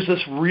 there's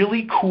this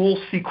really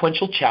cool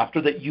sequential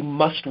chapter that you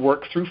must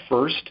work through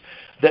first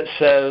that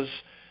says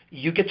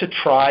you get to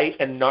try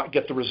and not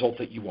get the result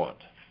that you want.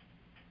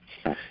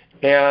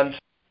 And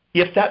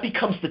if that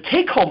becomes the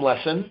take-home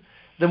lesson,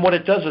 then what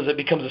it does is it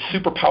becomes a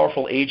super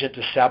powerful agent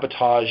to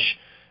sabotage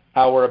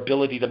our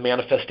ability to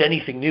manifest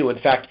anything new. In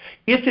fact,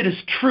 if it is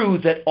true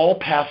that all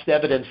past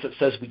evidence that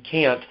says we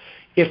can't,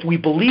 if we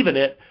believe in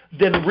it,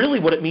 then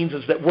really what it means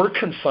is that we're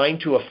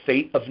consigned to a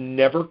fate of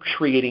never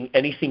creating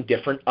anything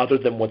different other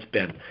than what's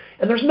been.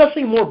 And there's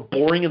nothing more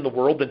boring in the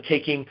world than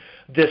taking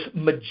this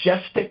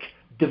majestic,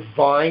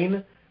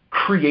 divine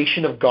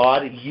creation of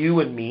God, you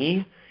and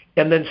me,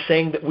 and then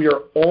saying that we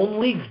are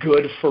only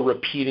good for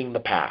repeating the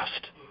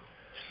past.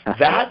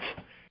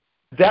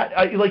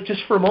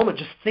 Just for a moment,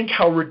 just think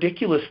how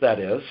ridiculous that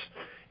is.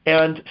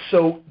 And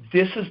so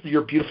this is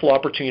your beautiful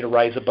opportunity to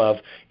rise above.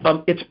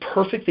 It's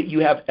perfect that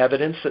you have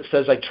evidence that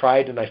says I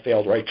tried and I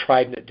failed, or I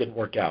tried and it didn't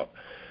work out.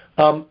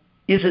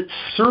 Is it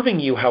serving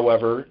you,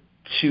 however,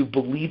 to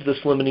believe this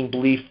limiting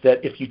belief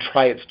that if you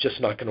try, it's just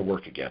not going to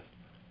work again?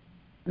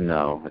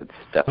 No, it's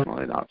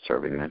definitely not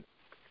serving me.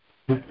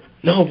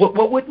 No,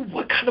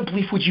 what kind of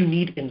belief would you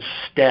need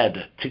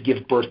instead to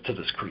give birth to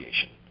this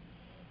creation?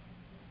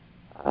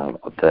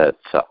 That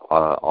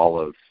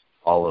all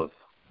of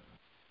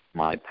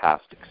my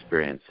past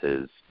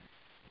experiences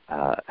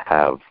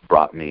have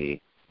brought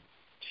me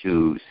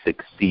to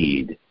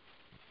succeed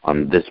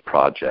on this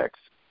project,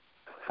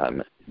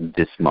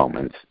 this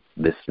moment,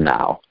 this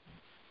now.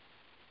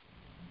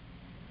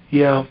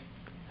 Yeah,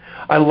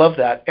 I love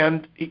that.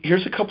 And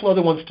here's a couple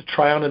other ones to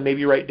try on and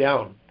maybe write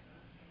down.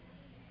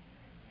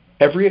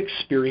 Every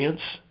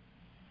experience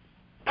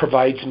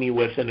provides me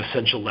with an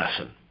essential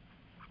lesson.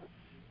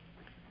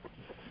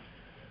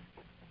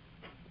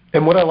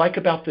 And what I like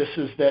about this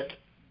is that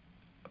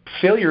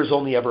failure is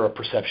only ever a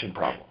perception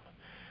problem.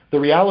 The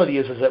reality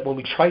is that when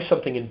we try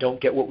something and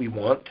don't get what we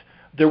want,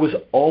 there was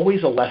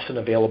always a lesson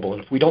available.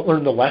 And if we don't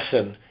learn the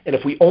lesson, and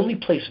if we only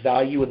place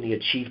value in the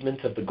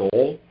achievement of the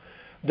goal,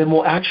 then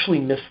we'll actually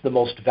miss the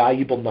most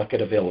valuable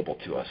nugget available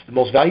to us. The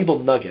most valuable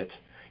nugget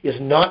is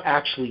not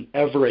actually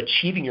ever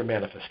achieving your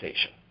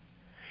manifestation.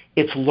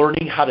 It's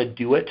learning how to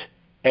do it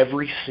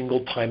every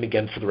single time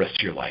again for the rest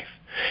of your life.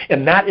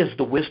 And that is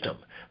the wisdom.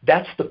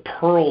 That's the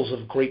pearls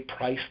of great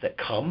price that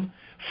come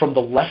from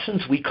the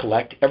lessons we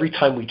collect every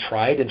time we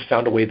tried and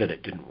found a way that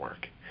it didn't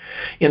work.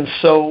 And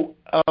so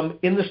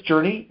in this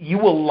journey, you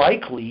will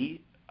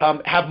likely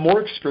have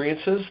more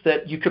experiences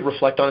that you could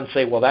reflect on and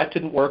say, well, that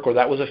didn't work, or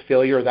that was a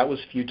failure, or that was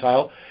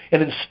futile.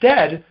 And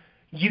instead,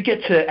 you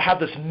get to have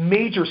this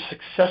major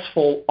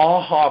successful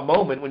aha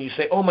moment when you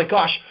say, oh my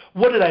gosh,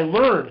 what did I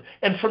learn?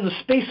 And from the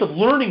space of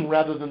learning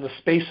rather than the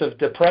space of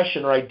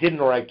depression or I didn't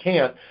or I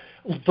can't,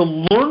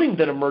 the learning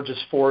that emerges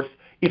forth,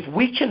 if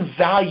we can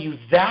value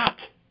that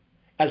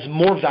as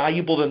more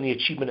valuable than the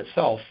achievement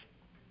itself,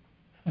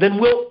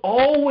 then we'll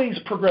always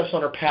progress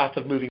on our path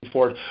of moving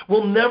forward.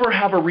 We'll never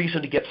have a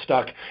reason to get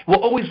stuck.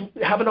 We'll always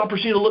have an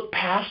opportunity to look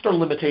past our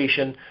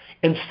limitation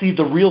and see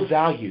the real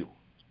value,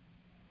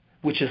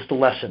 which is the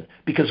lesson.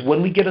 Because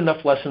when we get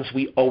enough lessons,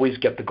 we always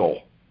get the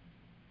goal.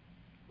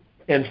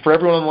 And for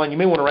everyone online, you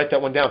may want to write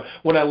that one down.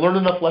 When I learn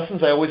enough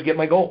lessons, I always get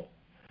my goal.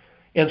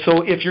 And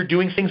so if you're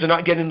doing things and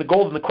not getting the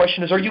goal, then the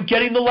question is, are you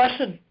getting the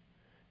lesson?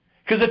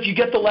 Because if you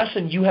get the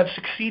lesson, you have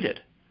succeeded.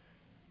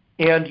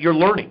 And you're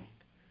learning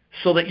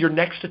so that your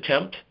next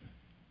attempt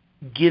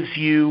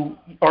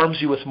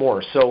arms you with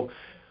more. So,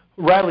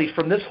 Riley,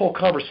 from this whole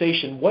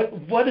conversation,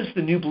 what is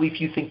the new belief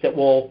you think that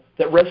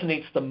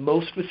resonates the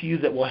most with you,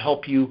 that will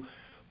help you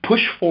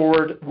push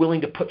forward,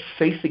 willing to put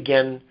faith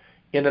again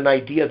in an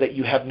idea that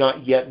you have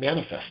not yet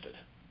manifested?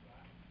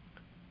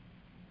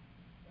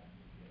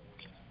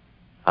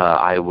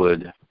 I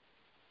would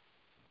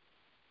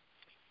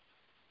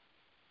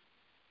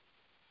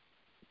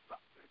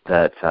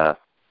that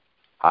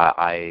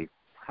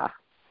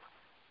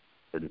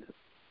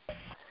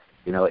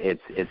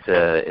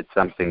it's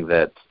something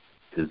that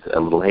is a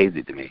little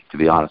hazy to me, to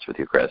be honest with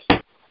you, Chris.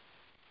 Say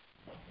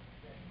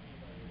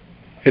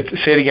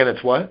it again.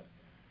 It's what?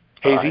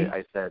 Hazy?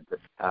 I said that,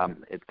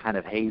 it's kind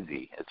of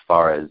hazy as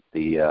far as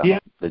the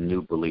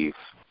new belief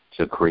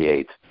to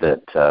create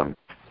that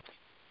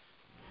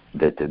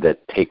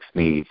takes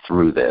me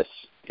through this.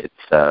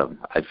 It's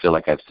I feel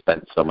like I've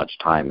spent so much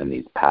time in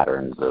these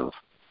patterns of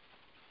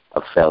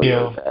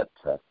failure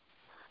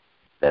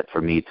that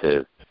for me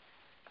to,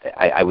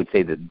 I would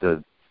say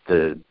that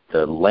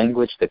the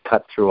language that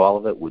cut through all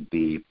of it would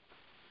be,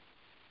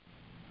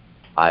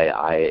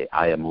 I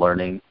am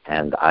learning,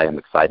 and I am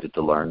excited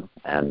to learn,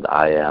 and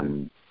I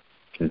am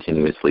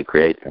continuously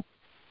creating.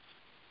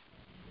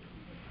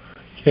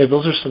 Okay,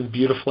 those are some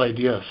beautiful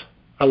ideas.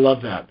 I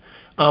love that.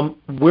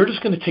 We're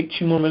just going to take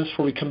 2 more minutes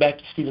before we come back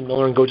to Stephen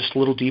Miller and go just a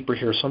little deeper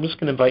here. So I'm just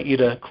going to invite you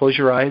to close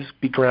your eyes,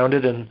 be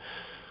grounded, and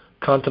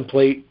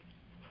contemplate,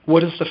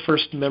 what is the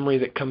first memory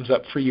that comes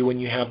up for you when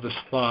you have this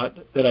thought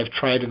that I've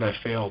tried and I've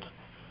failed?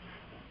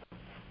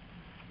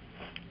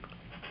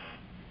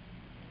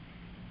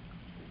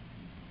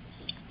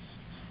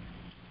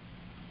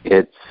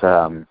 It's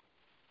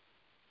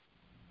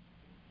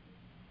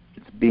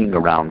being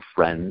around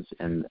friends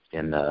in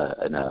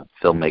a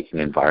filmmaking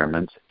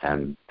environment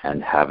and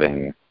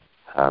having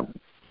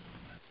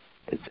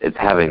it's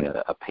having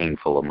a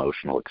painful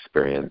emotional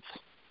experience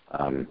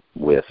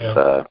with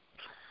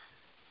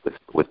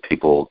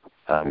people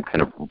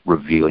kind of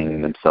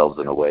revealing themselves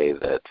in a way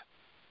that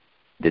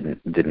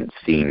didn't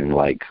seem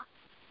like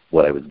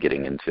what I was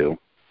getting into.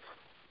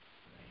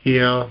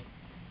 Yeah.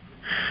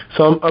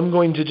 So I'm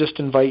going to just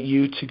invite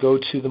you to go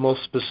to the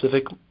most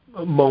specific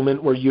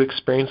moment where you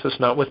experience this,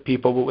 not with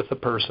people, but with a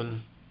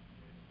person.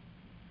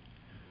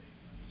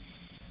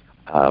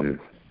 And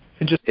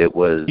just, it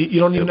was. You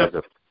don't even have.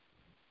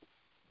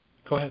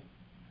 Go ahead.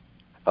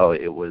 Oh,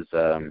 it was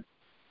a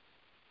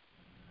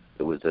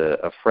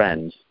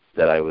friend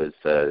that I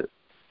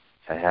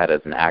had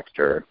as an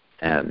actor,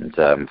 and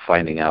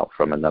finding out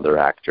from another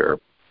actor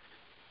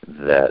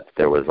that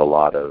there was a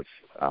lot of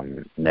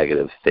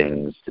negative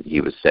things that he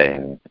was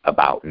saying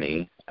about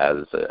me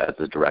as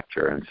a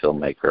director and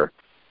filmmaker,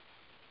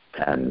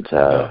 and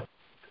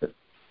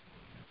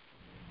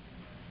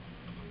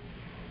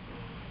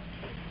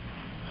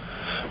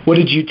what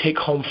did you take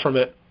home from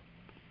it,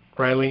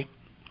 Riley?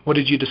 What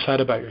did you decide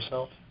about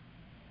yourself?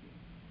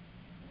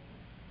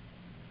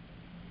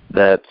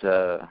 That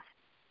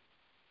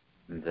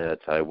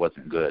I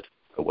wasn't good.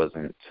 I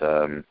wasn't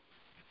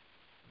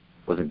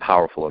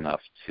powerful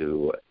enough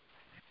to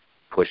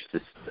push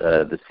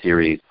the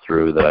series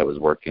through that I was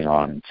working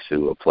on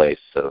to a place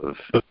of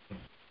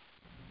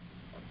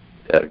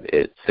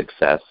its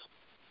success.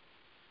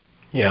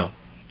 Yeah,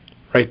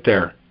 right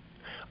there.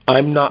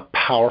 I'm not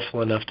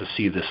powerful enough to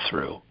see this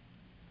through.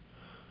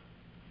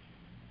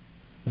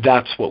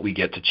 That's what we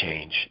get to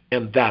change,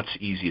 and that's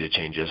easy to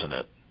change, isn't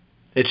it?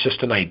 It's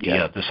just an idea.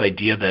 Yeah. This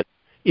idea that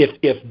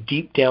if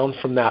deep down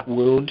from that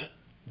wound,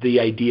 the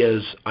idea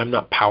is I'm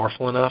not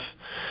powerful enough,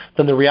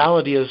 then the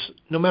reality is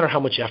no matter how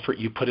much effort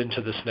you put into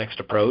this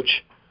next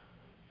approach,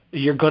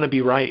 you're going to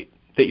be right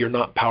that you're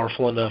not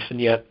powerful enough,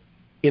 and yet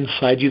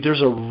inside you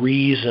there's a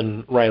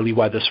reason, Riley,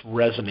 why this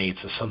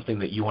resonates as something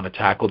that you want to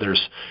tackle.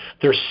 There's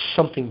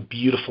something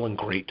beautiful and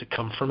great to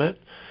come from it.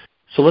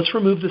 So let's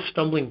remove this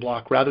stumbling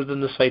block rather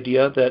than this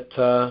idea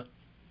that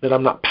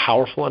I'm not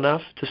powerful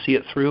enough to see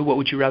it through. What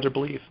would you rather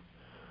believe?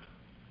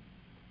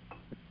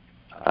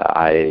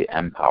 I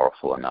am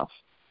powerful enough.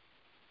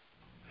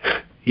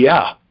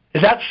 Yeah,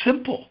 that's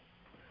simple.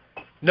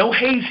 No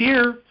haze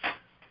here.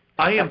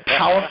 I am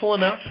powerful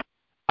enough.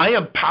 I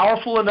am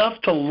powerful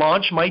enough to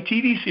launch my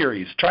TV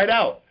series. Try it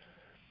out.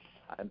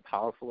 I'm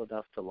powerful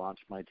enough to launch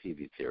my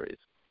TV series.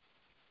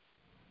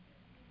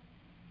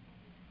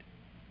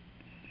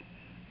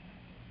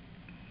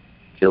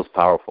 Feels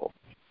powerful.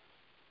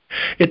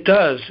 It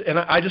does, and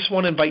I just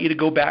want to invite you to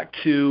go back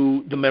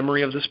to the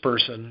memory of this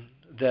person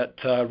that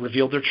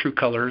revealed their true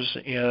colors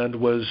and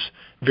was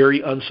very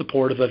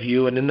unsupportive of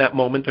you. And in that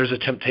moment, there's a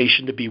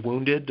temptation to be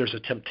wounded. There's a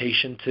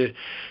temptation to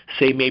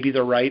say, maybe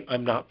they're right.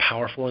 I'm not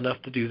powerful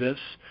enough to do this.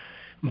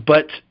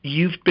 But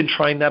you've been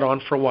trying that on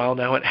for a while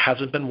now. It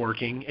hasn't been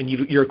working, and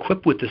you're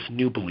equipped with this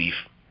new belief.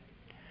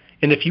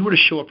 And if you were to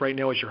show up right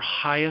now as your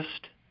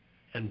highest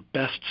and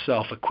best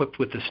self, equipped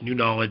with this new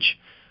knowledge,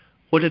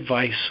 what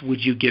advice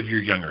would you give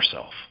your younger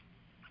self?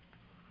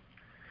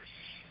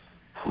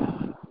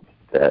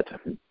 That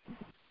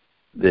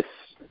this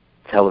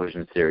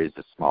television series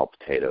is small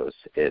potatoes.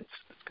 It's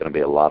going to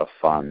be a lot of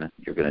fun.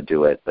 You're going to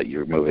do it, but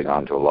you're moving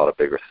on to a lot of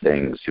bigger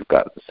things. You've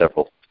got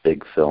several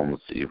big films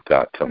that you've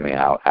got coming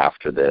out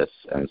after this,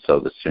 and so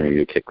the sooner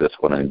you kick this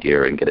one in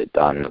gear and get it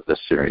done, the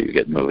sooner you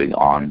get moving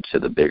on to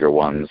the bigger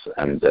ones,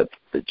 and that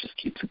it just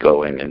keeps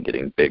going and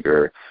getting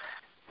bigger,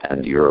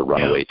 and you're a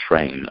runaway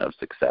train of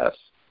success.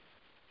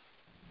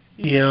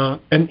 Yeah,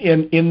 and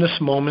in this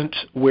moment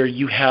where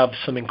you have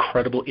some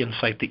incredible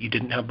insight that you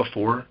didn't have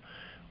before,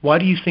 why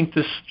do you think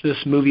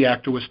this movie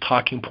actor was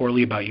talking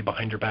poorly about you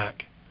behind your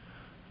back?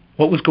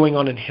 What was going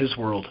on in his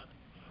world?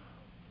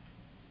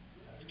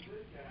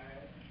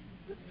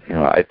 You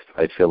know,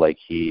 I feel like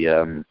he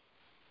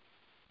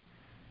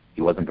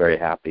wasn't very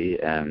happy,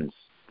 and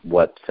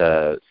what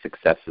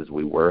successes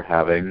we were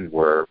having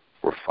were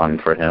fun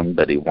for him,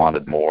 but he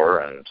wanted more,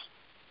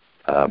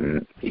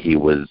 and he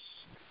was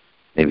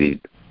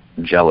maybe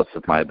jealous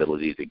of my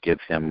ability to give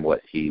him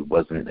what he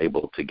wasn't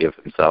able to give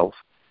himself.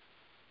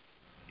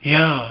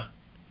 Yeah,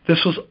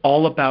 this was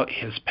all about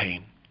his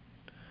pain.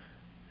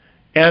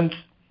 And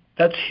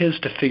that's his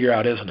to figure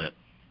out, isn't it?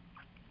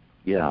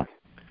 Yeah.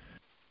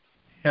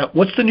 Yeah.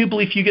 What's the new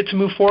belief you get to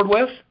move forward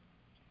with?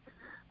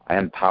 I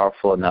am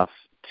powerful enough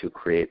to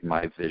create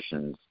my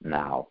visions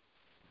now.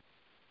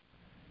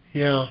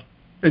 Yeah.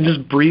 And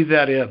just breathe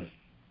that in.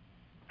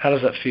 How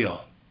does that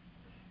feel?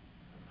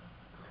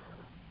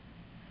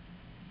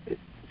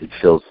 It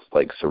feels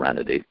like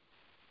serenity.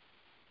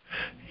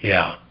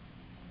 Yeah.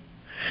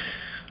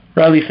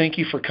 Riley, thank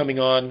you for coming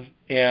on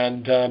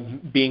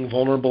and being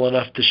vulnerable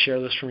enough to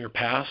share this from your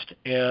past.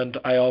 And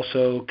I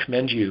also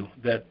commend you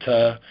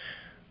that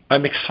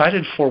I'm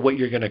excited for what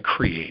you're going to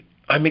create.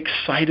 I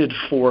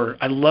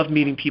love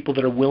meeting people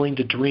that are willing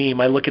to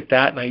dream. I look at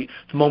that, and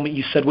the moment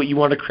you said what you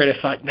want to create,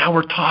 I thought, now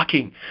we're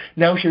talking.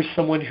 Now here's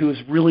someone who is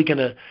really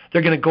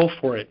they're going to go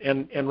for it.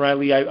 And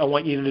Riley, I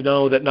want you to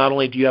know that not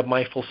only do you have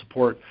my full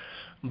support,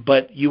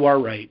 but you are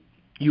right.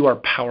 You are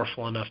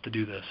powerful enough to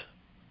do this.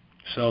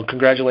 So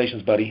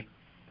congratulations, buddy.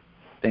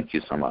 Thank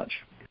you so much.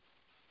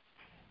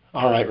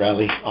 All right,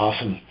 Riley.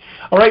 Awesome.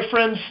 All right,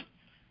 friends.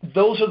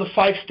 Those are the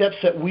 5 steps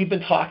that we've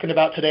been talking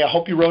about today. I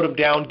hope you wrote them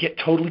down. Get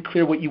totally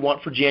clear what you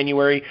want for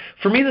January.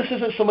 For me, this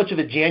isn't so much of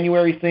a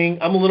January thing.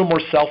 I'm a little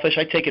more selfish.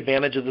 I take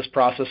advantage of this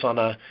process on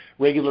a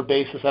regular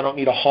basis. I don't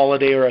need a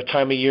holiday or a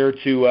time of year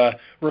to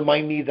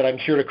remind me that I'm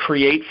here to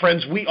create.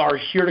 Friends, we are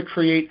here to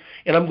create,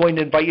 and I'm going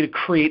to invite you to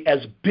create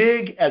as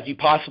big as you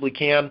possibly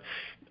can.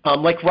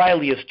 Like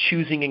Riley is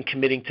choosing and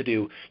committing to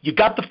do. You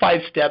got the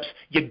 5 steps,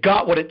 you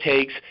got what it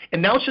takes,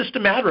 and now it's just a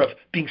matter of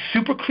being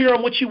super clear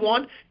on what you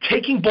want,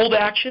 taking bold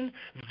action,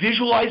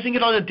 visualizing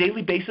it on a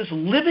daily basis,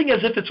 living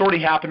as if it's already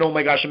happened. Oh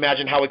my gosh,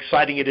 imagine how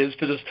exciting it is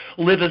to just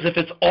live as if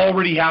it's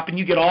already happened.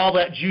 You get all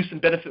that juice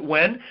and benefit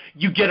when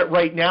you get it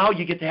right now.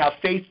 You get to have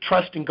faith,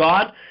 trust in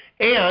God,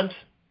 and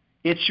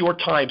it's your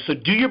time. So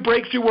do your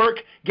breakthrough work,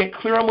 get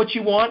clear on what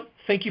you want.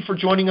 Thank you for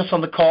joining us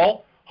on the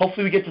call.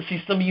 Hopefully we get to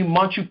see some of you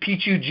Machu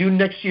Picchu June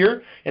next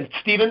year. And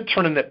Stephen,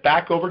 turning it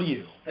back over to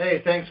you.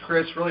 Hey, thanks,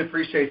 Chris. Really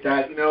appreciate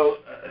that. You know,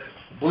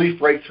 belief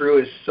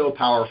breakthrough is so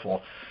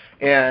powerful.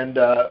 And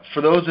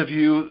for those of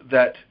you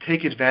that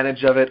take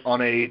advantage of it on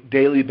a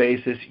daily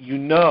basis, you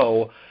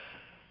know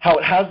how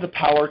it has the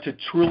power to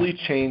truly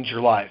change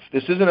your life.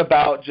 This isn't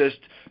about just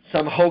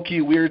some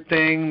hokey, weird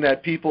thing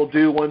that people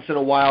do once in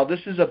a while.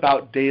 This is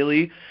about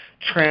daily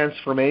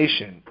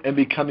transformation and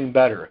becoming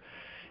better.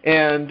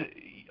 And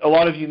a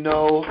lot of you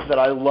know that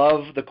I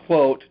love the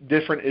quote,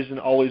 different isn't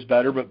always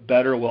better, but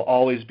better will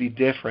always be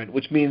different,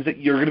 which means that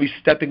you're going to be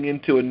stepping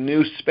into a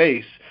new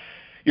space.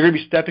 You're going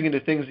to be stepping into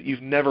things that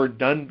you've never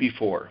done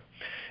before.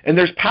 And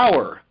there's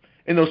power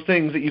in those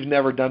things that you've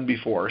never done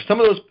before.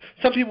 Some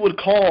people would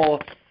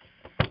call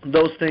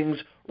those things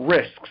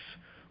risks,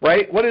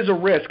 right? What is a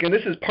risk? And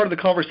this is part of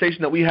the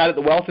conversation that we had at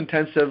the Wealth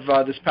Intensive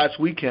this past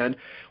weekend.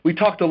 We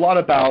talked a lot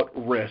about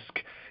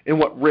risk and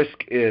what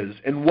risk is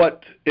and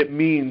what it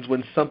means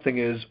when something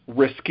is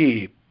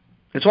risky.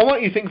 And so I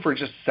want you to think for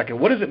just a second,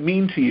 what does it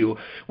mean to you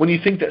when you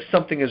think that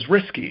something is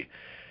risky?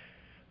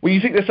 When you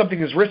think that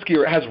something is risky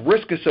or it has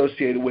risk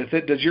associated with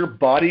it, does your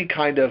body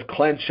kind of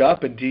clench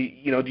up, and do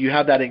you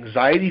have that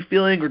anxiety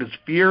feeling, or does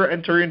fear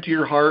enter into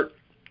your heart?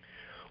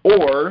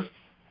 Or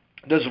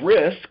does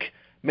risk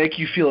make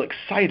you feel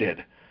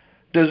excited?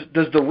 Does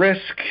the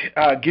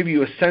risk give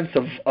you a sense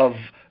of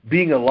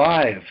being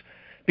alive?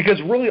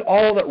 Because really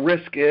all that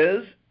risk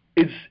is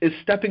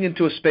stepping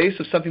into a space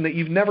of something that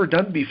you've never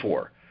done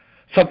before,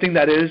 something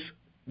that is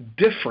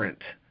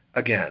different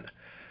again.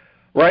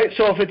 Right?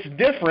 So if it's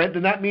different,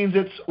 then that means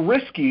it's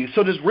risky.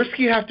 So does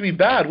risky have to be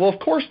bad? Well, of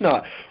course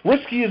not.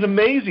 Risky is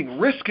amazing.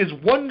 Risk is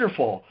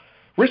wonderful.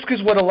 Risk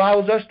is what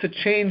allows us to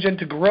change and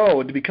to grow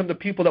and to become the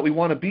people that we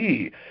want to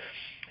be.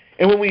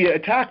 And when we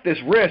attack this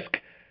risk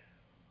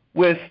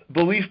with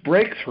belief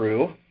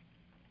breakthrough,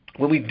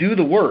 when we do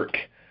the work,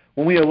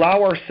 when we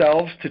allow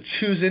ourselves to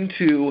choose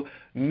into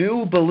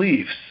new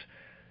beliefs,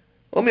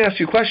 let me ask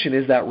you a question.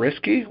 Is that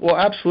risky? Well,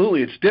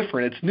 absolutely. It's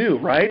different. It's new,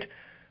 right?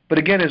 But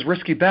again, is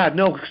risky bad?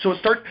 No. So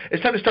it's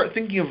time to start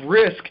thinking of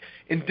risk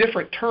in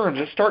different terms.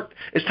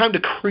 It's time to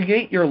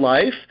create your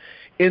life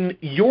in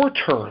your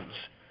terms,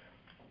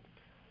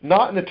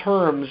 not in the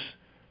terms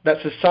that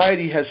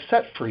society has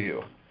set for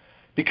you.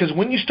 Because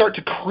when you start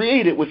to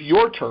create it with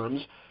your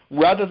terms,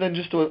 rather than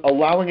just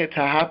allowing it to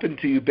happen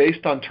to you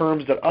based on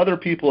terms that other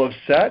people have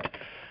set,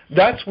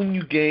 that's when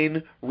you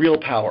gain real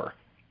power.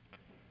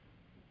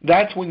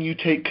 That's when you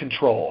take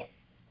control.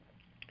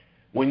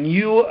 When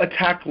you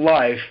attack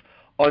life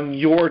on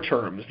your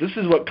terms. This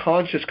is what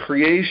conscious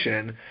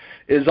creation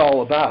is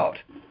all about.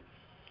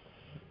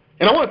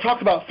 And I want to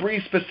talk about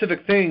three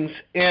specific things.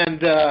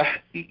 And,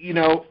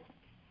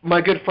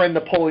 my good friend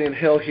Napoleon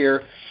Hill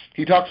here,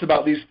 he talks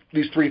about these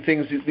three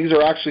things. These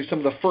are actually some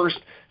of the first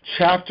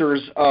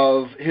chapters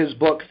of his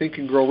book, Think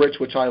and Grow Rich,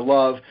 which I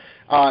love.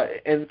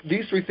 And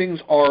these three things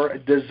are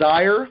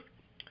desire,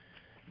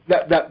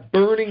 that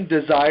burning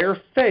desire,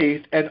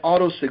 faith, and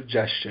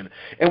autosuggestion.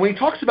 And when he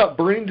talks about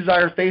burning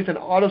desire, faith, and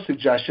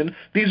autosuggestion,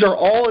 these are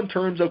all in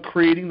terms of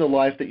creating the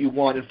life that you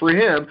want. And for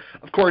him,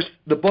 of course,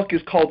 the book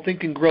is called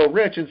Think and Grow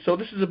Rich, and so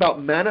this is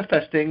about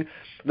manifesting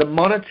the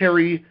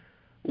monetary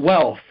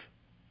wealth,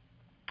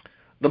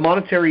 the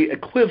monetary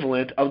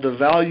equivalent of the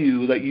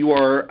value that you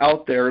are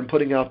out there and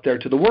putting out there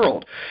to the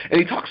world. And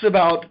he talks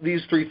about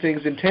these three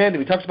things in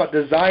tandem. He talks about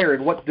desire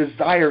and what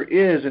desire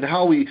is and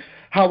how we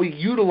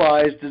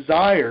utilize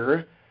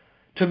desire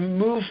to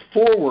move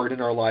forward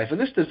in our life. And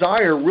this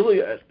desire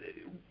really,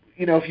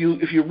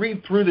 if you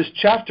read through this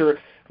chapter,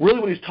 really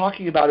what he's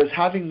talking about is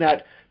having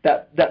that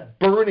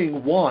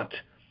burning want.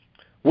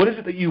 What is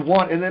it that you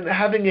want? And then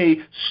having a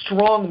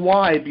strong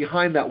why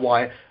behind that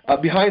why,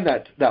 behind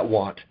that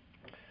want.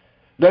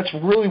 That's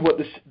really what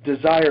this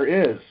desire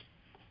is.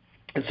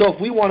 And so if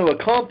we want to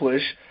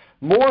accomplish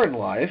more in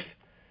life,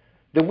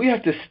 then we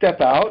have to step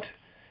out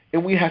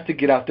and we have to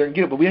get out there and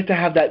get it. But we have to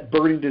have that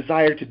burning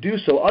desire to do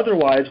so.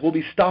 Otherwise, we'll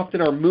be stopped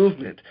in our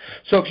movement.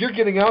 So if you're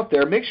getting out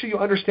there, make sure you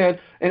understand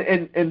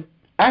and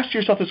ask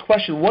yourself this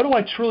question: what do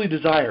I truly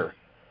desire?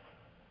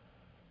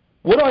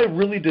 What do I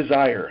really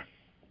desire?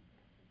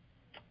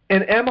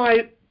 And am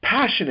I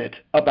passionate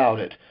about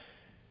it?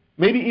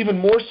 Maybe even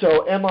more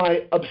so, am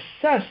I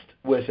obsessed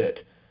with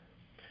it?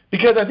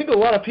 Because I think a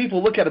lot of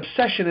people look at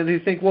obsession and they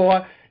think,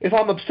 well, if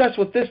I'm obsessed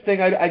with this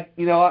thing, I'm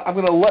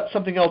going to let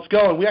something else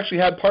go. And we actually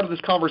had part of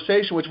this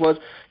conversation, which was,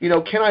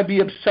 can I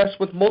be obsessed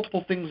with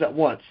multiple things at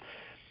once?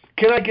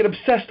 Can I get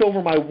obsessed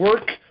over my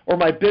work or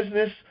my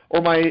business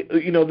or my,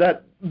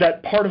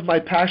 that part of my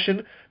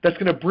passion that's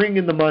going to bring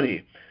in the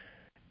money,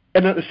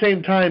 and at the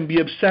same time be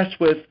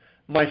obsessed with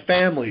my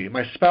family,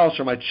 my spouse,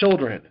 or my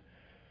children?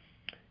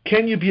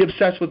 Can you be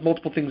obsessed with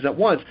multiple things at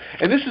once?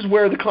 And this is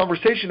where the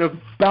conversation of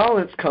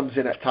balance comes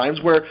in at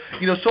times, where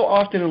so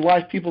often in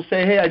life people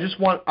say, "Hey,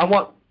 I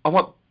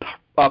want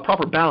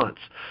proper balance.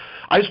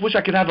 I just wish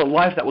I could have a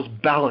life that was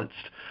balanced.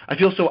 I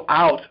feel so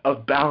out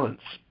of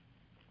balance."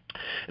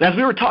 And as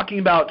we were talking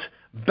about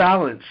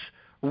balance,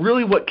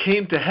 really what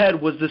came to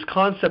head was this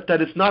concept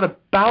that it's not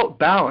about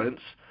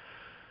balance,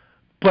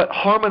 but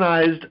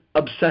harmonized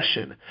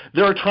obsession.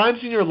 There are times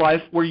in your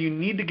life where you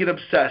need to get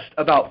obsessed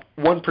about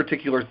one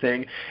particular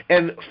thing,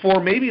 and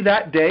for maybe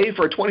that day,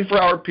 for a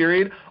 24-hour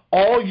period,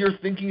 all you're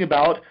thinking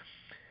about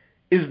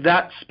is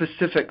that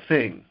specific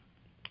thing.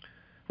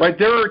 Right?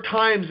 There are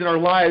times in our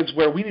lives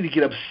where we need to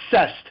get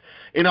obsessed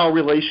in our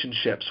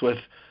relationships with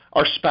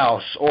our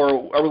spouse,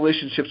 or our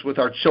relationships with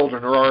our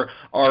children, or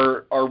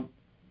our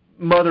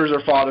mothers or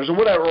fathers, or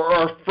whatever, or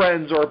our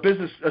friends, or our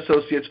business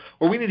associates,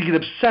 where we need to get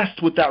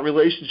obsessed with that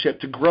relationship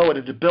to grow it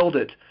and to build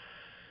it,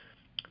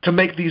 to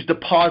make these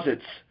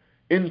deposits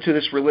into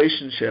this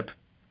relationship.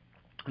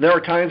 There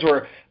are times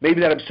where maybe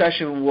that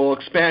obsession will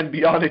expand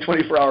beyond a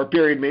 24-hour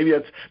period. Maybe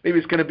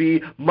it's going to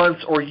be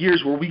months or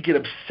years where we get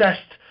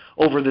obsessed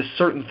over this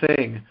certain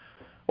thing,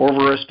 or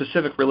over a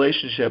specific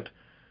relationship,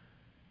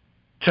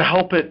 to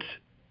help it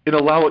and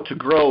allow it to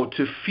grow,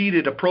 to feed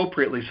it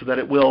appropriately so that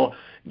it will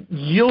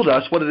yield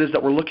us what it is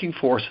that we're looking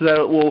for, so that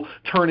it will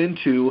turn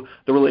into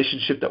the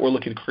relationship that we're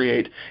looking to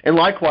create. And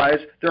likewise,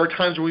 there are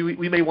times where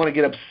we may want to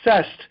get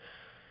obsessed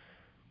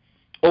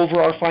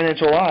over our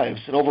financial lives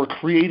and over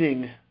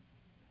creating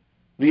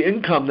the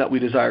income that we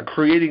desire,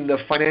 creating the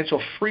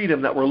financial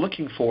freedom that we're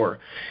looking for.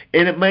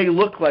 And it may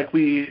look like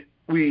we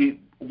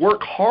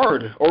work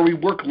hard or we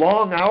work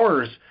long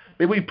hours.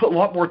 Maybe we put a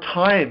lot more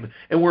time,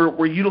 and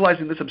we're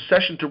utilizing this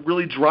obsession to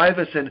really drive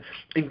us and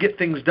get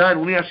things done.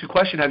 Let me ask you a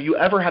question. Have you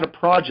ever had a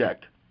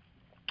project?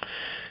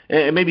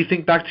 And maybe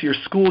think back to your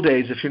school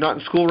days. If you're not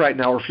in school right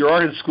now, or if you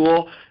are in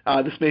school,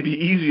 this may be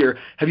easier.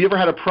 Have you ever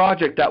had a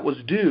project that was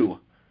due,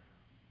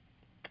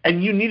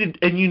 and you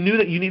knew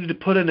that you needed to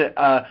put in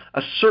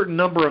a certain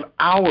number of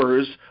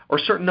hours or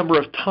a certain number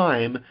of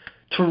time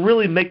to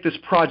really make this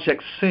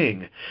project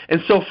sing?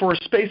 And so for a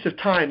space of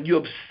time, you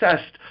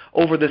obsessed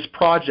over this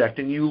project,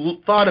 and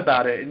you thought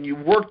about it, and you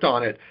worked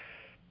on it,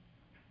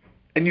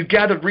 and you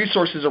gathered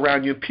resources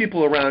around you,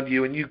 people around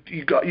you, and you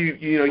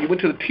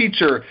went to the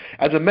teacher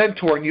as a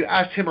mentor, and you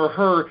asked him or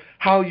her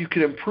how you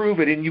could improve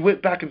it, and you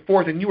went back and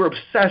forth, and you were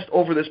obsessed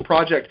over this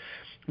project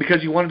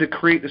because you wanted to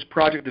create this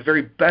project the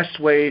very best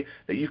way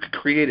that you could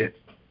create it.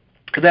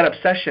 And that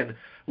obsession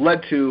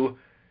led to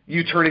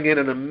you turning in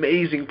an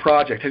amazing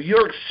project. Have you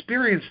ever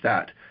experienced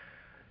that?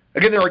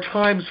 Again, there are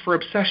times for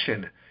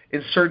obsession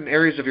in certain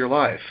areas of your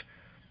life.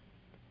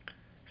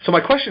 So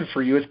my question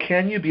for you is,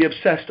 can you be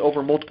obsessed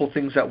over multiple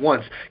things at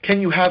once? Can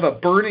you have a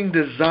burning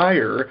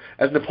desire,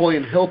 as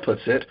Napoleon Hill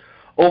puts it,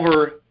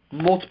 over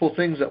multiple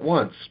things at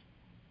once?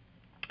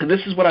 And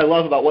this is what I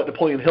love about what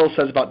Napoleon Hill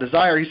says about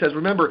desire. He says,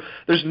 remember,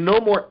 there's no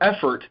more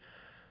effort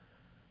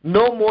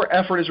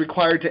is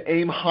required to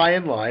aim high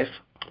in life,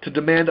 to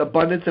demand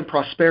abundance and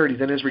prosperity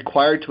than is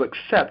required to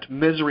accept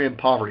misery and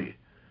poverty.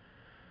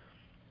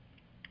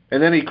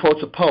 And then he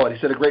quotes a poet. He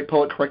said, a great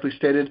poet correctly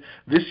stated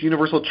this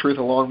universal truth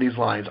along these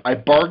lines: I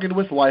bargained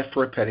with life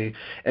for a penny,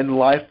 and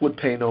life would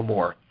pay no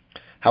more.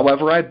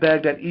 However, I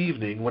begged at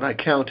evening when I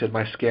counted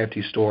my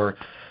scanty store.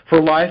 For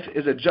life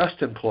is a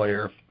just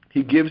employer.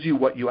 He gives you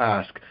what you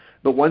ask.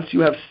 But once you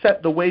have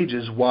set the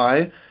wages,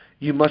 why,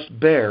 you must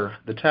bear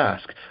the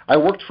task. I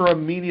worked for a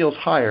menial's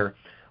hire,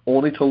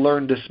 only to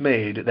learn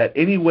dismayed that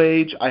any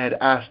wage I had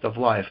asked of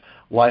life,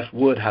 life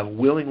would have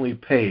willingly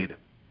paid.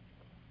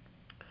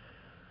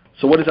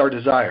 So what is our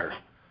desire?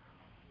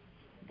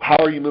 How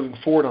are you moving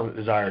forward on the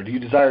desire? Do you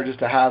desire just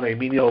to have a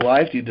menial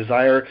life? Do you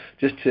desire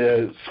just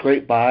to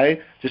scrape by,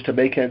 just to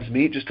make ends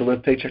meet, just to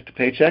live paycheck to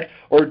paycheck?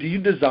 Or do you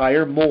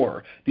desire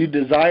more? Do you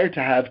desire to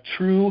have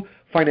true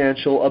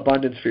financial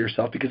abundance for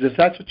yourself? Because if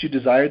that's what you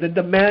desire, then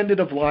demand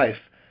it of life.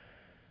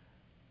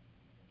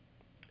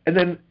 And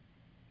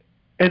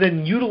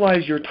then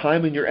utilize your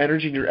time and your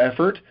energy and your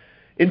effort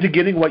into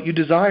getting what you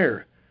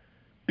desire.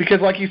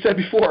 Because like you said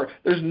before,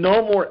 there's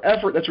no more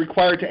effort that's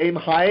required to aim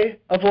high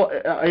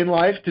in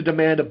life to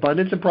demand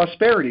abundance and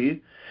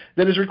prosperity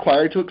than is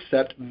required to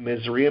accept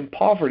misery and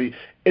poverty.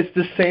 It's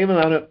the same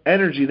amount of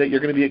energy that you're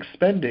going to be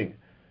expending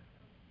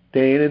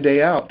day in and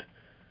day out.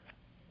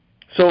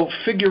 So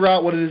figure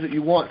out what it is that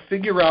you want.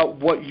 Figure out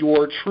what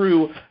your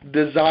true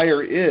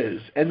desire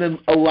is, and then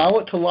allow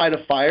it to light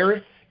a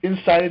fire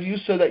inside of you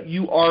so that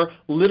you are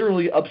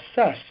literally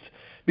obsessed.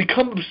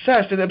 Become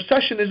obsessed. And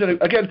obsession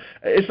isn't, again,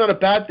 it's not a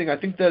bad thing. I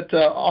think that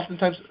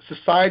oftentimes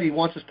society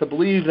wants us to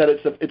believe that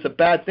it's a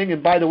bad thing.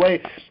 And by the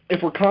way,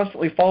 if we're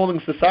constantly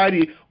following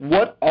society,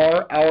 what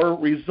are our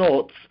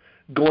results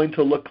going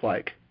to look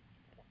like?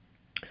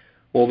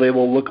 Well, they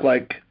will look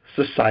like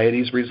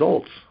society's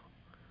results.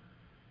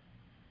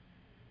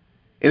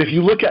 And if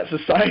you look at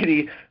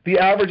society, the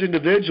average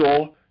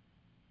individual,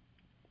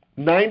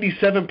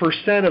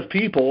 97% of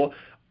people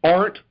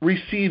aren't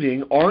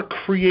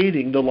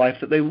creating the life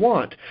that they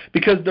want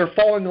because they're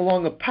following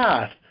along a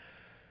path.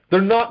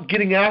 They're not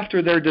getting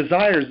after their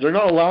desires. They're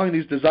not allowing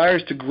these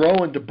desires to grow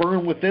and to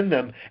burn within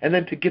them and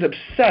then to get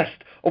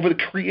obsessed over the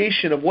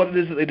creation of what it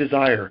is that they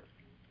desire.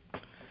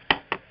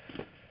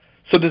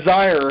 So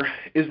desire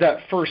is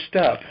that first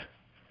step.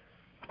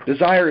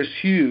 Desire is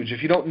huge.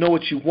 If you don't know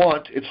what you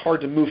want, it's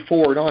hard to move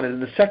forward on it.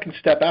 And the second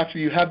step after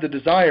you have the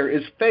desire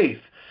is faith.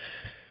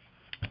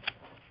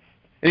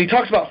 And he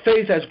talks about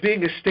faith as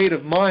being a state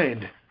of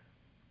mind,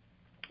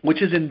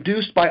 which is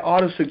induced by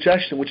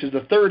autosuggestion, which is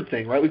the third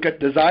thing, right? We've got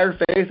desire,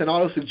 faith, and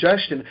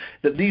autosuggestion,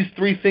 that these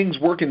three things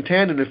work in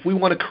tandem. If we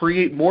want to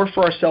create more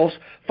for ourselves,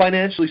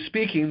 financially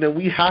speaking, then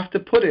we have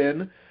to put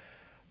in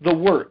the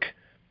work.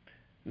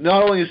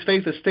 Not only is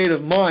faith a state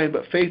of mind,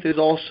 but faith is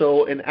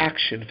also an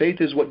action.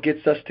 Faith is what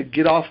gets us to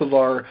get off of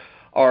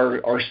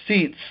our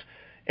seats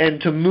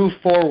and to move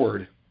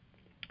forward.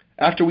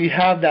 After we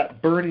have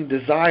that burning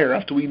desire,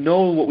 after we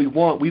know what we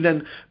want, we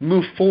then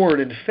move forward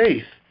in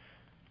faith.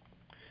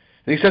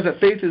 And he says that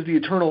faith is the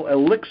eternal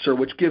elixir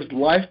which gives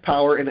life,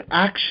 power, and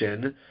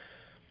action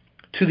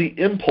to the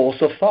impulse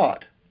of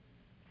thought.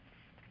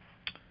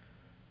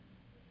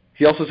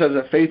 He also says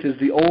that faith is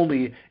the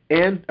only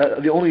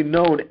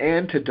known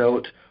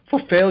antidote for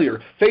failure.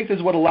 Faith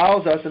is what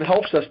allows us and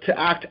helps us to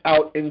act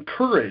out in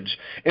courage.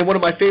 And one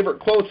of my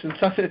favorite quotes, and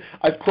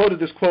I've quoted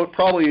this quote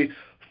probably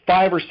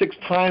 5 or 6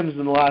 times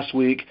in the last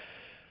week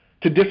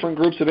to different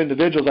groups of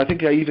individuals. I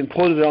think I even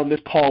quoted it on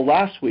this call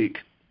last week,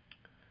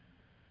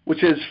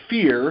 which is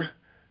fear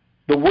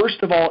The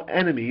worst of all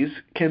enemies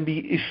can be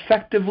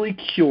effectively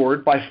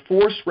cured by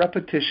forced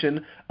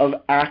repetition of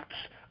acts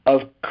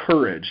of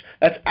courage.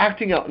 That's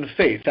acting out in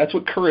faith. That's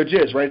what courage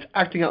is, right? It's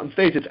acting out in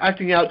faith. It's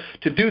acting out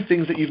to do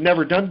things that you've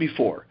never done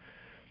before.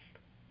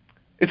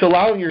 It's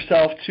allowing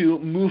yourself to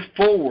move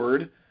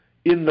forward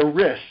in the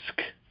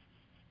risk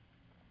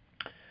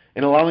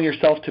and allowing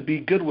yourself to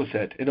be good with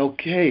it and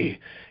okay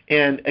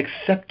and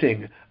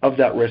accepting of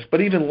that risk,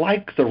 but even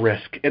like the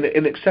risk and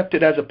accept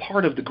it as a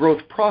part of the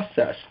growth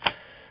process.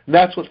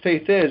 That's what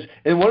faith is.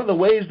 And one of the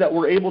ways that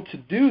we're able to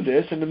do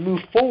this and to move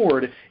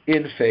forward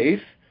in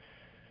faith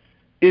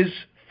is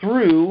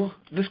through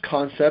this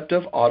concept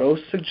of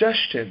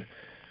autosuggestion.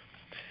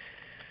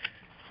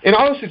 And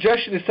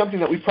autosuggestion is something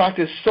that we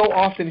practice so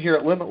often here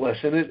at Limitless.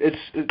 And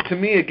it's to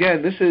me,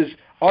 again,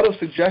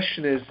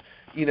 autosuggestion is,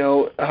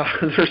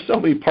 there's so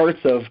many parts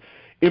of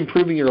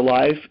improving your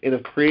life and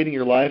of creating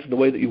your life in the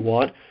way that you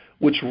want,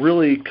 which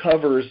really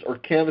covers or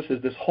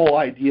canvases this whole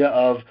idea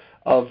of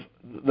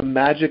the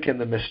magic and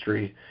the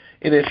mystery.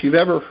 And if you've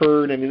ever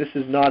heard, this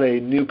is not a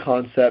new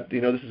concept.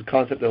 This is a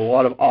concept that a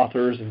lot of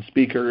authors and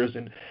speakers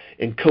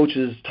and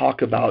coaches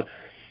talk about.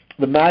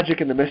 The magic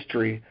and the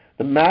mystery.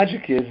 The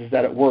magic is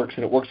that it works,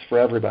 and it works for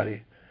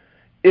everybody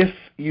if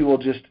you will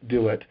just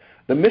do it.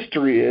 The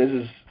mystery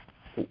is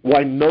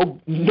why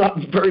not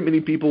very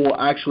many people will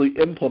actually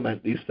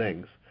implement these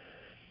things.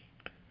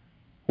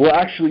 Will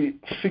actually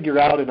figure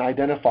out and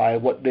identify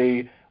what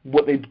they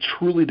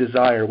truly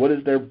desire. What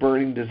is their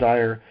burning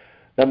desire?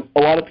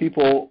 A lot of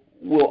people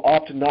will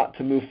opt not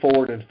to move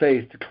forward in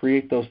faith to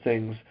create those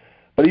things,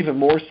 but even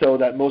more so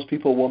that most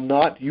people will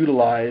not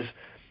utilize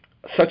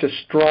such a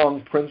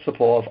strong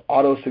principle of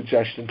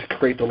autosuggestion to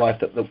create the life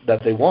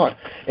that they want.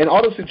 And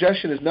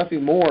autosuggestion is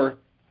nothing more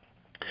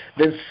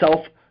than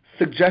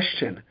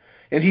self-suggestion.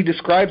 And he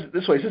describes it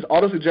this way. He says,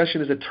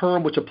 autosuggestion is a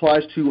term which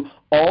applies to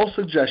all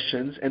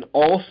suggestions and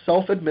all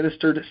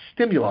self-administered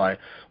stimuli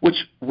which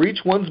reach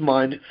one's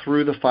mind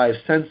through the five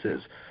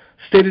senses.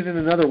 Stated in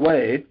another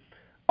way,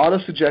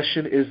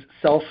 autosuggestion is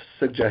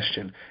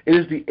self-suggestion. It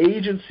is the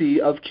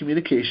agency of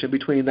communication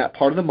between that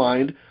part of the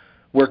mind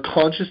where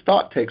conscious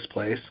thought takes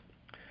place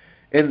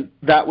and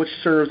that which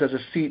serves as a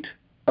seat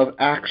of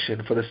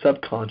action for the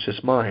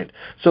subconscious mind.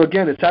 So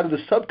again, it's out of the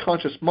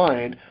subconscious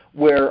mind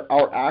where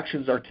our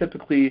actions are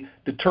typically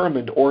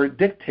determined or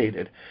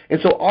dictated. And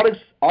so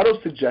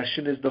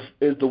autosuggestion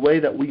is the way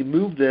that we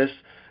move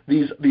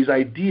these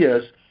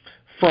ideas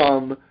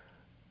from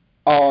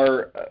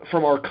our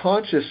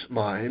conscious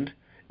mind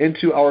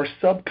into our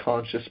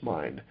subconscious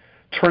mind,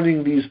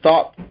 turning these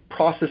thought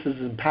processes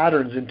and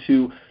patterns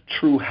into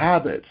true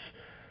habits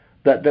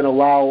that then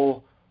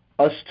allow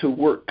us to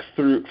work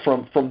through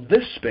from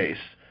this space,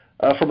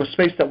 from a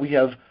space that we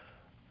have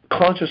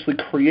consciously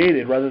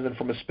created rather than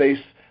from a space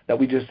that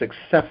we just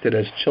accepted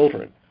as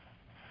children.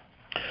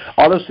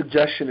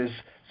 Autosuggestion is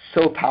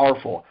so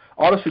powerful.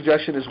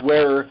 Autosuggestion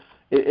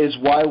is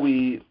why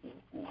we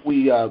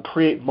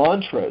create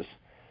mantras.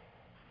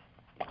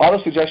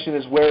 Autosuggestion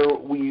is where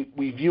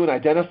we view and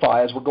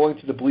identify as we're going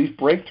through the belief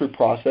breakthrough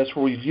process,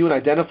 where we view and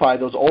identify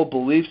those old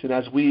beliefs, and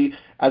as we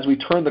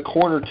turn the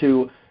corner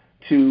to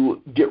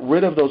get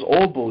rid of those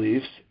old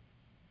beliefs,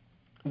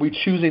 we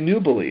choose a new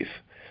belief.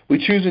 We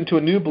choose into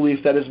a new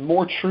belief that is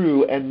more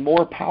true and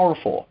more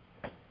powerful.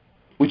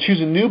 We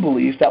choose a new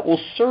belief that will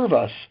serve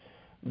us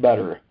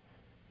better.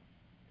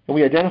 And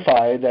we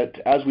identify that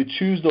as we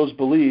choose those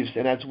beliefs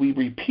and as we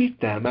repeat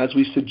them, as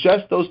we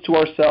suggest those to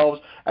ourselves,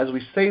 as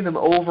we say them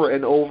over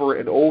and over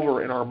and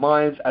over in our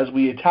minds, as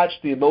we attach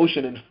the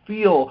emotion and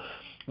feel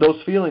those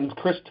feelings.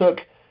 Chris took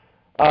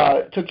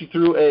you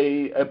through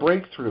a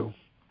breakthrough.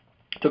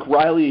 Took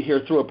Riley here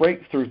through a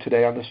breakthrough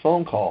today on this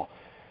phone call.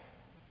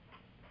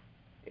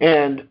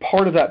 And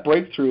part of that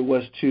breakthrough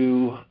was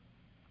to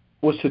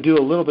do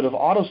a little bit of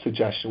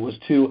autosuggestion, was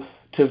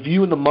to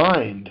view in the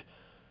mind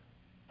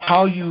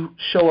how you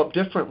show up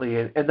differently,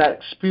 and that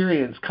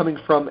experience coming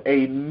from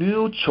a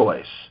new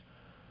choice.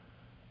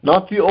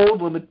 Not the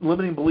old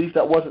limiting belief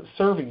that wasn't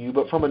serving you,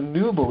 but from a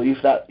new belief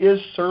that is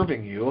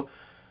serving you,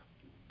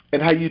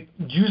 and how you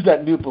use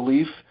that new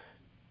belief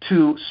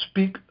to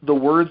speak the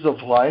words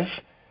of life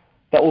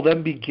that will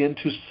then begin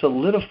to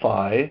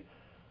solidify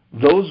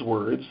those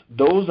words,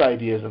 those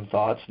ideas and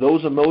thoughts,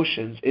 those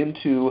emotions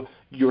into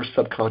your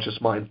subconscious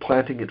mind,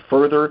 planting it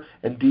further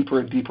and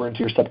deeper into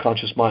your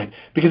subconscious mind.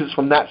 Because it's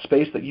from that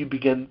space that you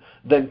begin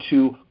then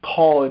to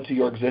call into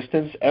your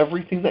existence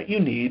everything that you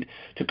need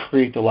to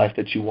create the life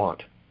that you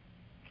want.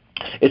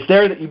 It's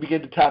there that you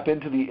begin to tap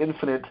into the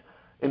infinite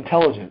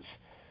intelligence.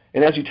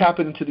 And as you tap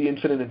into the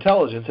infinite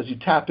intelligence, as you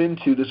tap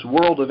into this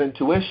world of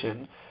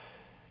intuition,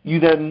 you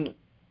then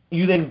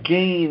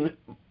gain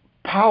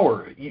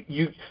power.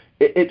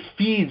 It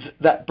feeds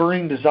that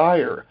burning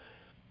desire.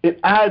 It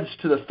adds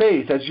to the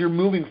faith. As you're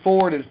moving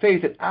forward in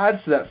faith, it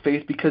adds to that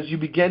faith because you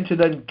begin to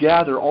then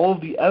gather all of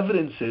the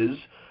evidences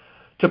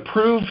to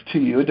prove to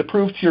you and to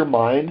prove to your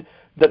mind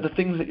that the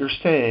things that you're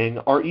saying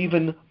are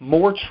even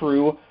more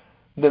true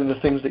than the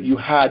things that you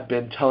had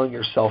been telling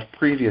yourself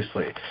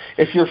previously.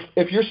 If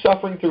you're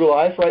suffering through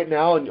life right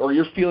now, or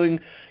you're feeling,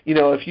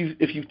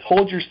 if you've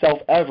told yourself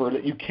ever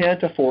that you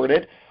can't afford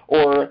it,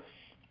 or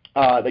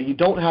that you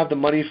don't have the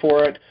money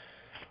for it,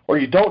 or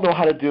you don't know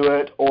how to do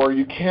it, or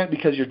you can't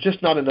because you're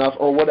just not enough,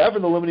 or whatever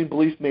the limiting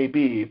belief may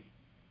be,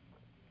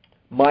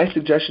 my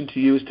suggestion to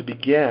you is to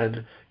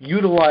begin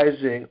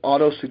utilizing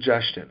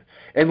auto-suggestion.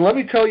 And let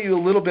me tell you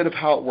a little bit of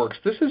how it works.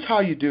 This is how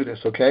you do this,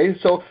 okay?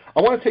 So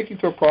I want to take you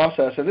through a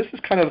process, and this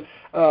is kind of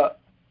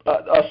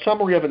a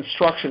summary of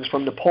instructions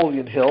from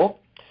Napoleon Hill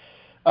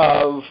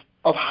of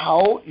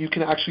how you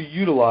can actually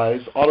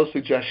utilize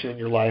auto-suggestion in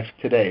your life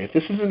today. If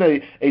this isn't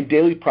a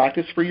daily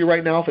practice for you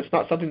right now, if it's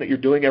not something that you're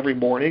doing every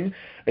morning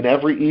and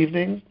every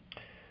evening,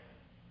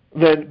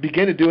 then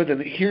begin to do it.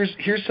 And here's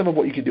some of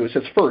what you can do. It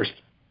says, first,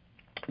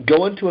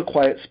 go into a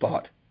quiet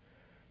spot,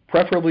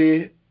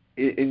 preferably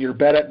in your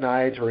bed at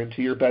night or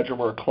into your bedroom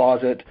or a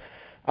closet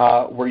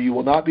where you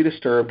will not be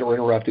disturbed or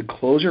interrupted.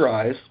 Close your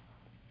eyes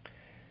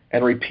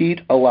and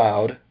repeat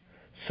aloud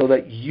so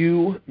that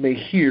you may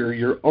hear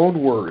your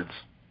own words.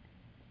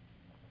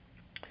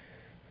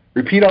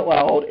 Repeat out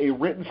loud a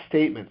written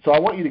statement. So I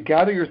want you to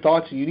gather your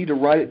thoughts, and you need to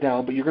write it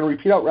down, but you're going to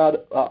repeat out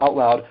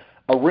loud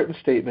a written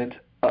statement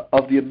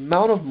of the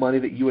amount of money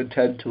that you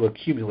intend to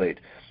accumulate,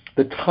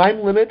 the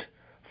time limit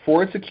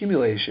for its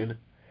accumulation,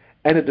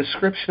 and a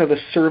description of the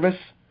service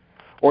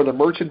or the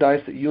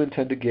merchandise that you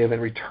intend to give in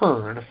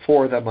return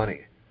for the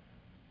money.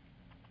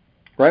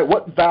 Right?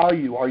 What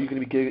value are you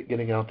going to be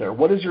getting out there?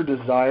 What is your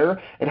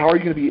desire, and how are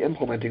you going to be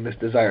implementing this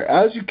desire?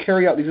 As you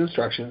carry out these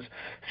instructions,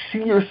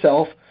 see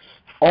yourself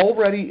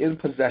already in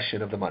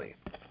possession of the money.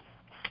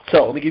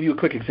 So let me give you a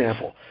quick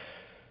example.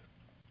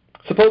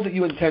 Suppose that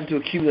you intend to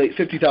accumulate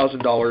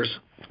 $50,000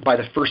 by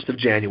the 1st of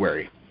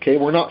January. Okay,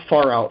 we're not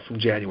far out from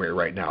January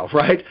right now,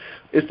 right?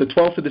 It's the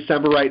 12th of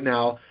December right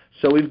now,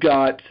 so we've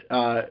got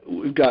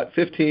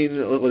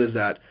 15. What is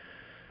that?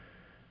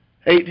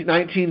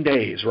 19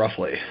 days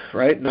roughly,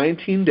 right?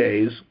 19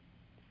 days.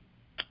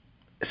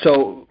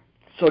 So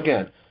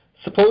again,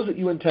 suppose that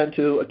you intend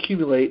to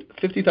accumulate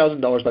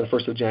 $50,000 by the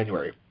 1st of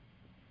January.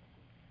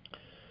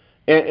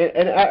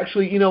 And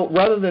actually,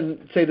 rather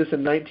than say this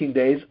in 19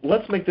 days,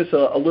 let's make this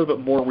a little bit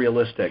more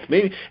realistic.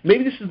 Maybe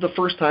this is the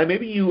first time.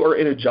 Maybe you are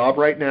in a job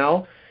right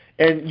now,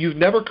 and you've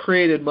never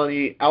created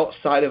money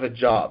outside of a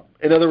job.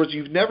 In other words,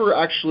 you've never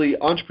actually,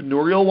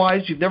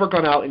 entrepreneurial-wise, you've never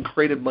gone out and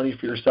created money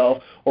for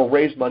yourself or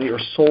raised money or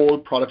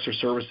sold products or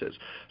services.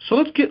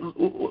 So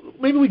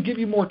maybe we give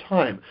you more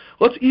time.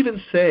 Let's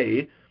even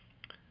say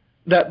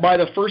that by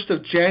the 1st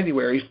of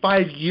January,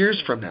 5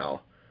 years from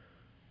now,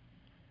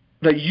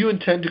 that you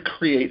intend to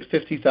create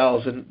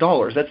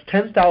 $50,000. That's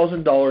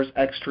 $10,000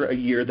 extra a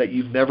year that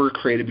you've never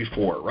created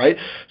before, right?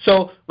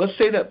 So let's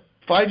say that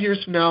 5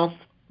 years from now,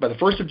 by the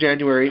 1st of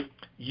January,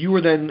 you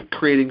are then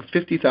creating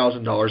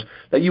 $50,000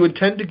 that you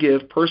intend to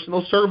give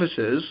personal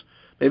services.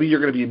 Maybe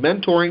you're going to be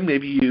mentoring.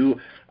 Maybe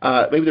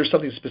there's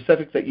something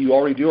specific that you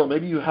already do, or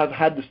maybe you have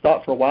had this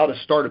thought for a while to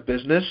start a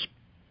business,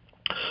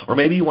 or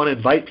maybe you want to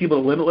invite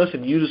people to Limitless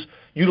and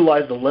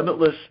utilize the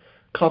Limitless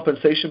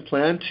compensation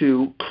plan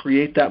to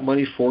create that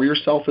money for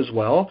yourself as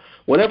well,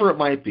 whatever it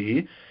might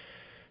be.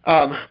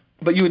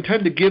 But you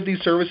intend to give these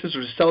services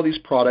or to sell these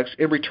products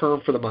in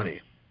return for the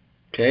money.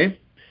 Okay?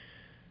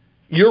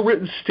 Your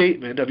written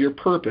statement of your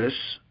purpose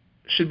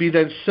should be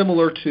then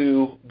similar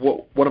to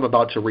what I'm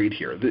about to read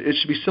here. It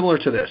should be similar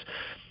to this.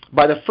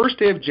 By the first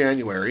day of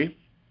January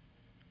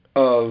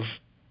of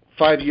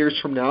 5 years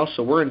from now,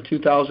 so we're in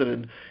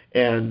 2000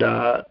 and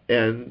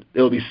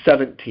it'll be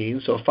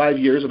 17. So 5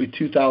 years will be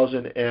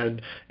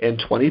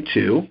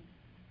 2022.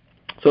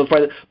 So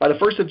by the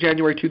 1st of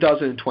January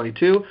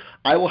 2022,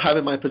 I will have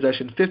in my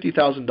possession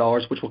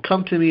 $50,000, which will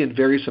come to me in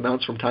various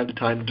amounts from time to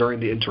time during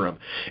the interim.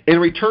 In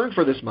return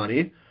for this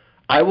money,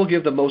 I will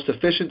give the most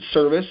efficient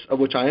service of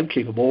which I am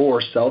capable,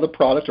 or sell the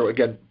product, or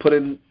again, fill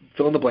in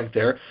the blank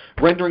there,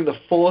 rendering the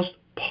fullest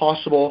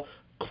possible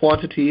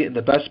quantity and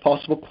the best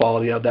possible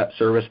quality of that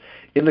service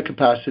in the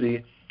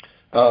capacity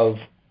of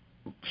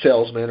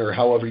salesman, or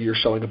however you're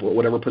showing up,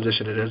 whatever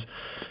position it is,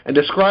 and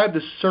describe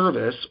the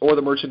service or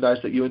the merchandise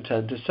that you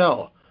intend to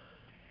sell.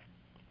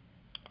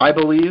 I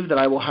believe that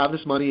I will have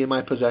this money in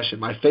my possession.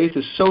 My faith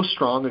is so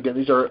strong. Again,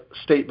 these are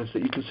statements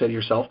that you can say to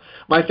yourself.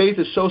 My faith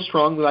is so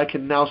strong that I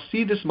can now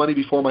see this money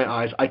before my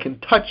eyes. I can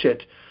touch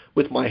it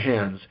with my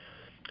hands.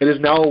 It is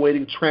now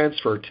awaiting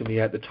transfer to me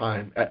at the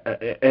time,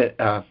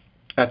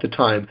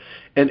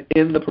 and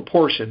in the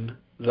proportion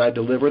that I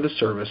deliver the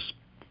service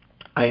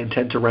I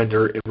intend to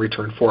render in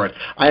return for it.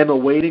 I am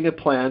awaiting a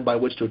plan by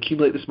which to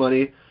accumulate this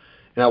money,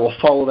 and I will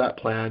follow that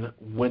plan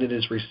when it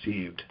is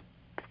received.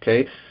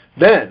 Okay?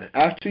 Then,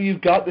 after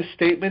you've got this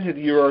statement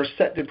and you are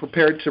set and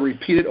prepared to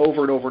repeat it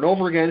over and over and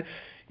over again,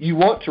 you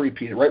want to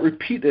repeat it, right?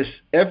 Repeat this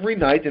every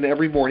night and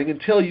every morning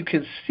until you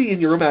can see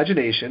in your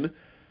imagination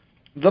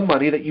the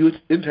money that you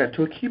intend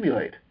to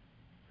accumulate.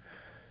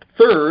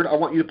 Third, I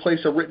want you to place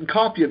a written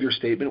copy of your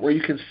statement where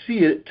you can see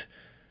it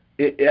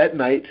at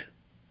night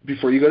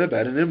before you go to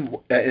bed and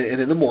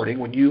in the morning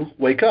when you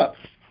wake up.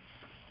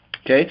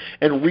 Okay?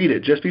 And read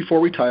it just before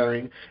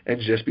retiring and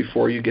just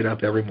before you get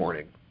up every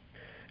morning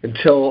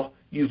until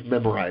you've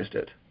memorized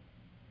it.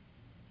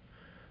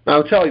 Now,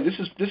 I'll tell you, this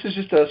is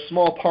just a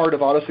small part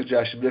of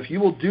autosuggestion, but if you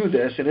will do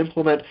this and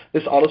implement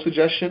this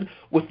autosuggestion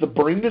with the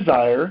burning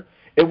desire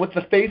and with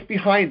the faith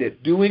behind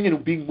it, doing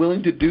and being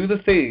willing to do the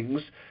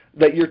things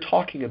that you're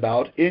talking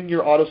about in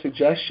your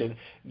autosuggestion,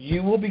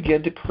 you will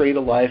begin to create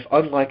a life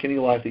unlike any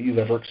life that you've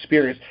ever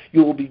experienced.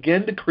 You will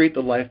begin to create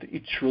the life that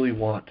you truly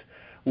want,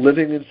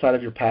 living inside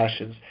of your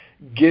passions,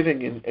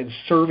 giving and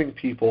serving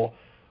people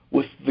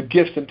with the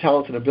gifts and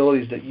talents and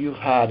abilities that you've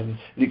had and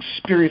the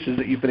experiences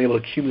that you've been able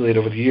to accumulate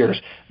over the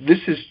years. This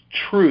is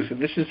truth, and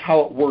this is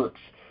how it works.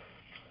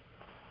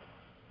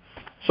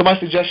 So my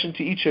suggestion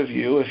to each of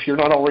you, if you're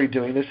not already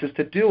doing this, is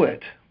to do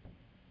it.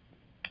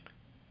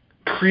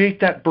 Create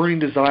that burning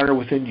desire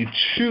within you.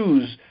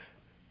 Choose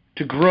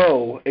to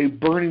grow a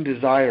burning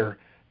desire.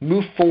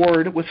 Move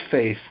forward with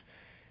faith.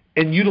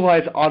 And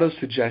utilize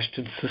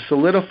autosuggestion to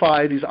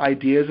solidify these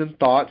ideas and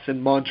thoughts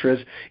and mantras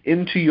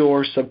into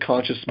your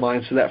subconscious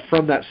mind so that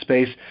from that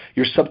space,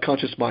 your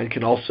subconscious mind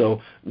can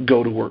also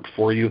go to work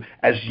for you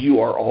as you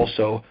are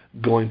also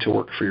going to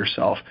work for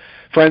yourself.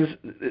 Friends,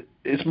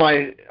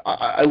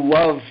 I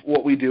love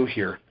what we do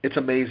here. It's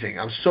amazing.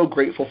 I'm so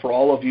grateful for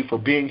all of you for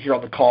being here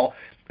on the call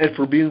and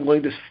for being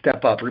willing to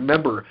step up.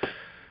 Remember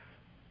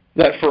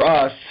that for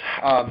us,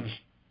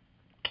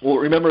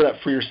 remember that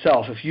for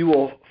yourself, if you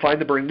will find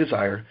the burning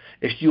desire,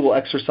 if you will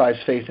exercise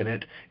faith in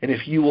it, and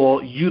if you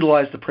will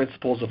utilize the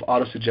principles of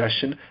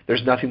autosuggestion,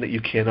 there's nothing that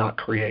you cannot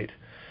create.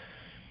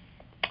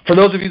 For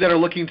those of you that are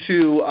looking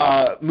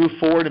to move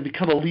forward and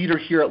become a leader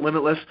here at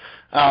Limitless,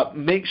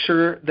 make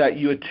sure that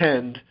you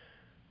attend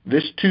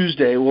this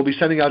Tuesday. We'll be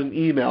sending out an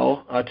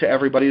email to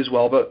everybody as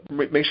well, but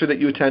make sure that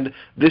you attend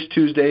this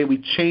Tuesday. We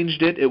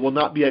changed it. It will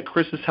not be at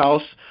Chris's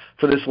house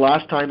for this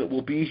last time. It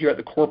will be here at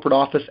the corporate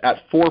office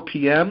at 4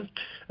 p.m.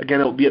 Again,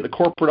 it will be at the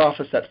corporate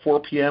office at 4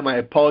 p.m. I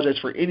apologize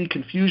for any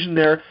confusion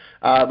there,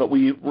 but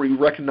we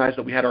recognize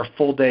that we had our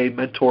full-day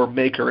mentor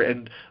maker,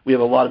 and we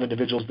have a lot of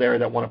individuals there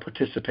that want to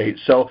participate.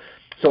 So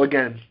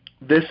again,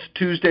 this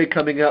Tuesday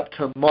coming up,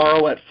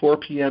 tomorrow at 4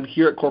 p.m.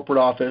 here at corporate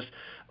office,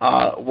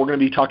 we're going to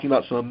be talking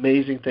about some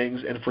amazing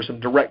things and for some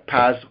direct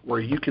paths where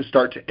you can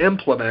start to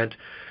implement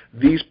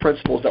these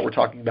principles that we're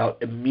talking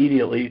about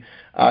immediately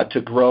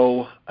to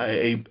grow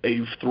a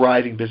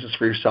thriving business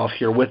for yourself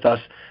here with us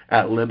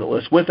at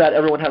Limitless. With that,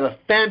 everyone have a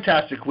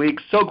fantastic week.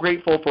 So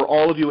grateful for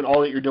all of you and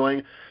all that you're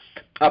doing.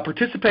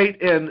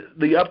 Participate in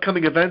the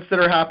upcoming events that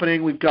are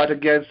happening. We've got,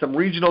 again, some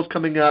regionals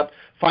coming up.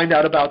 Find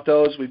out about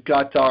those. We've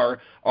got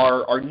our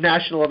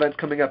national events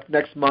coming up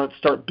next month.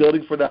 Start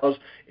building for those.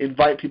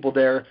 Invite people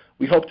there.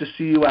 We hope to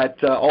see you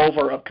at all of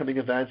our upcoming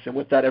events. And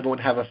with that, everyone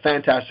have a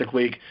fantastic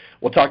week.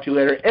 We'll talk to you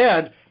later.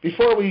 And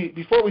before we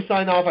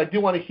sign off, I do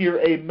want to hear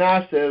a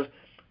massive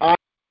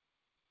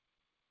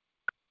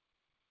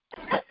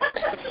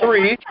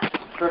three.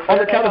 On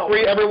the count of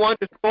three, everyone,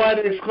 just go ahead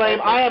and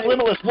exclaim, I am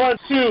Limitless. 1,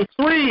 2,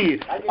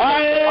 3.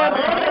 I am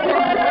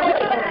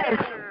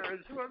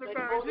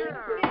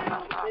Limitless.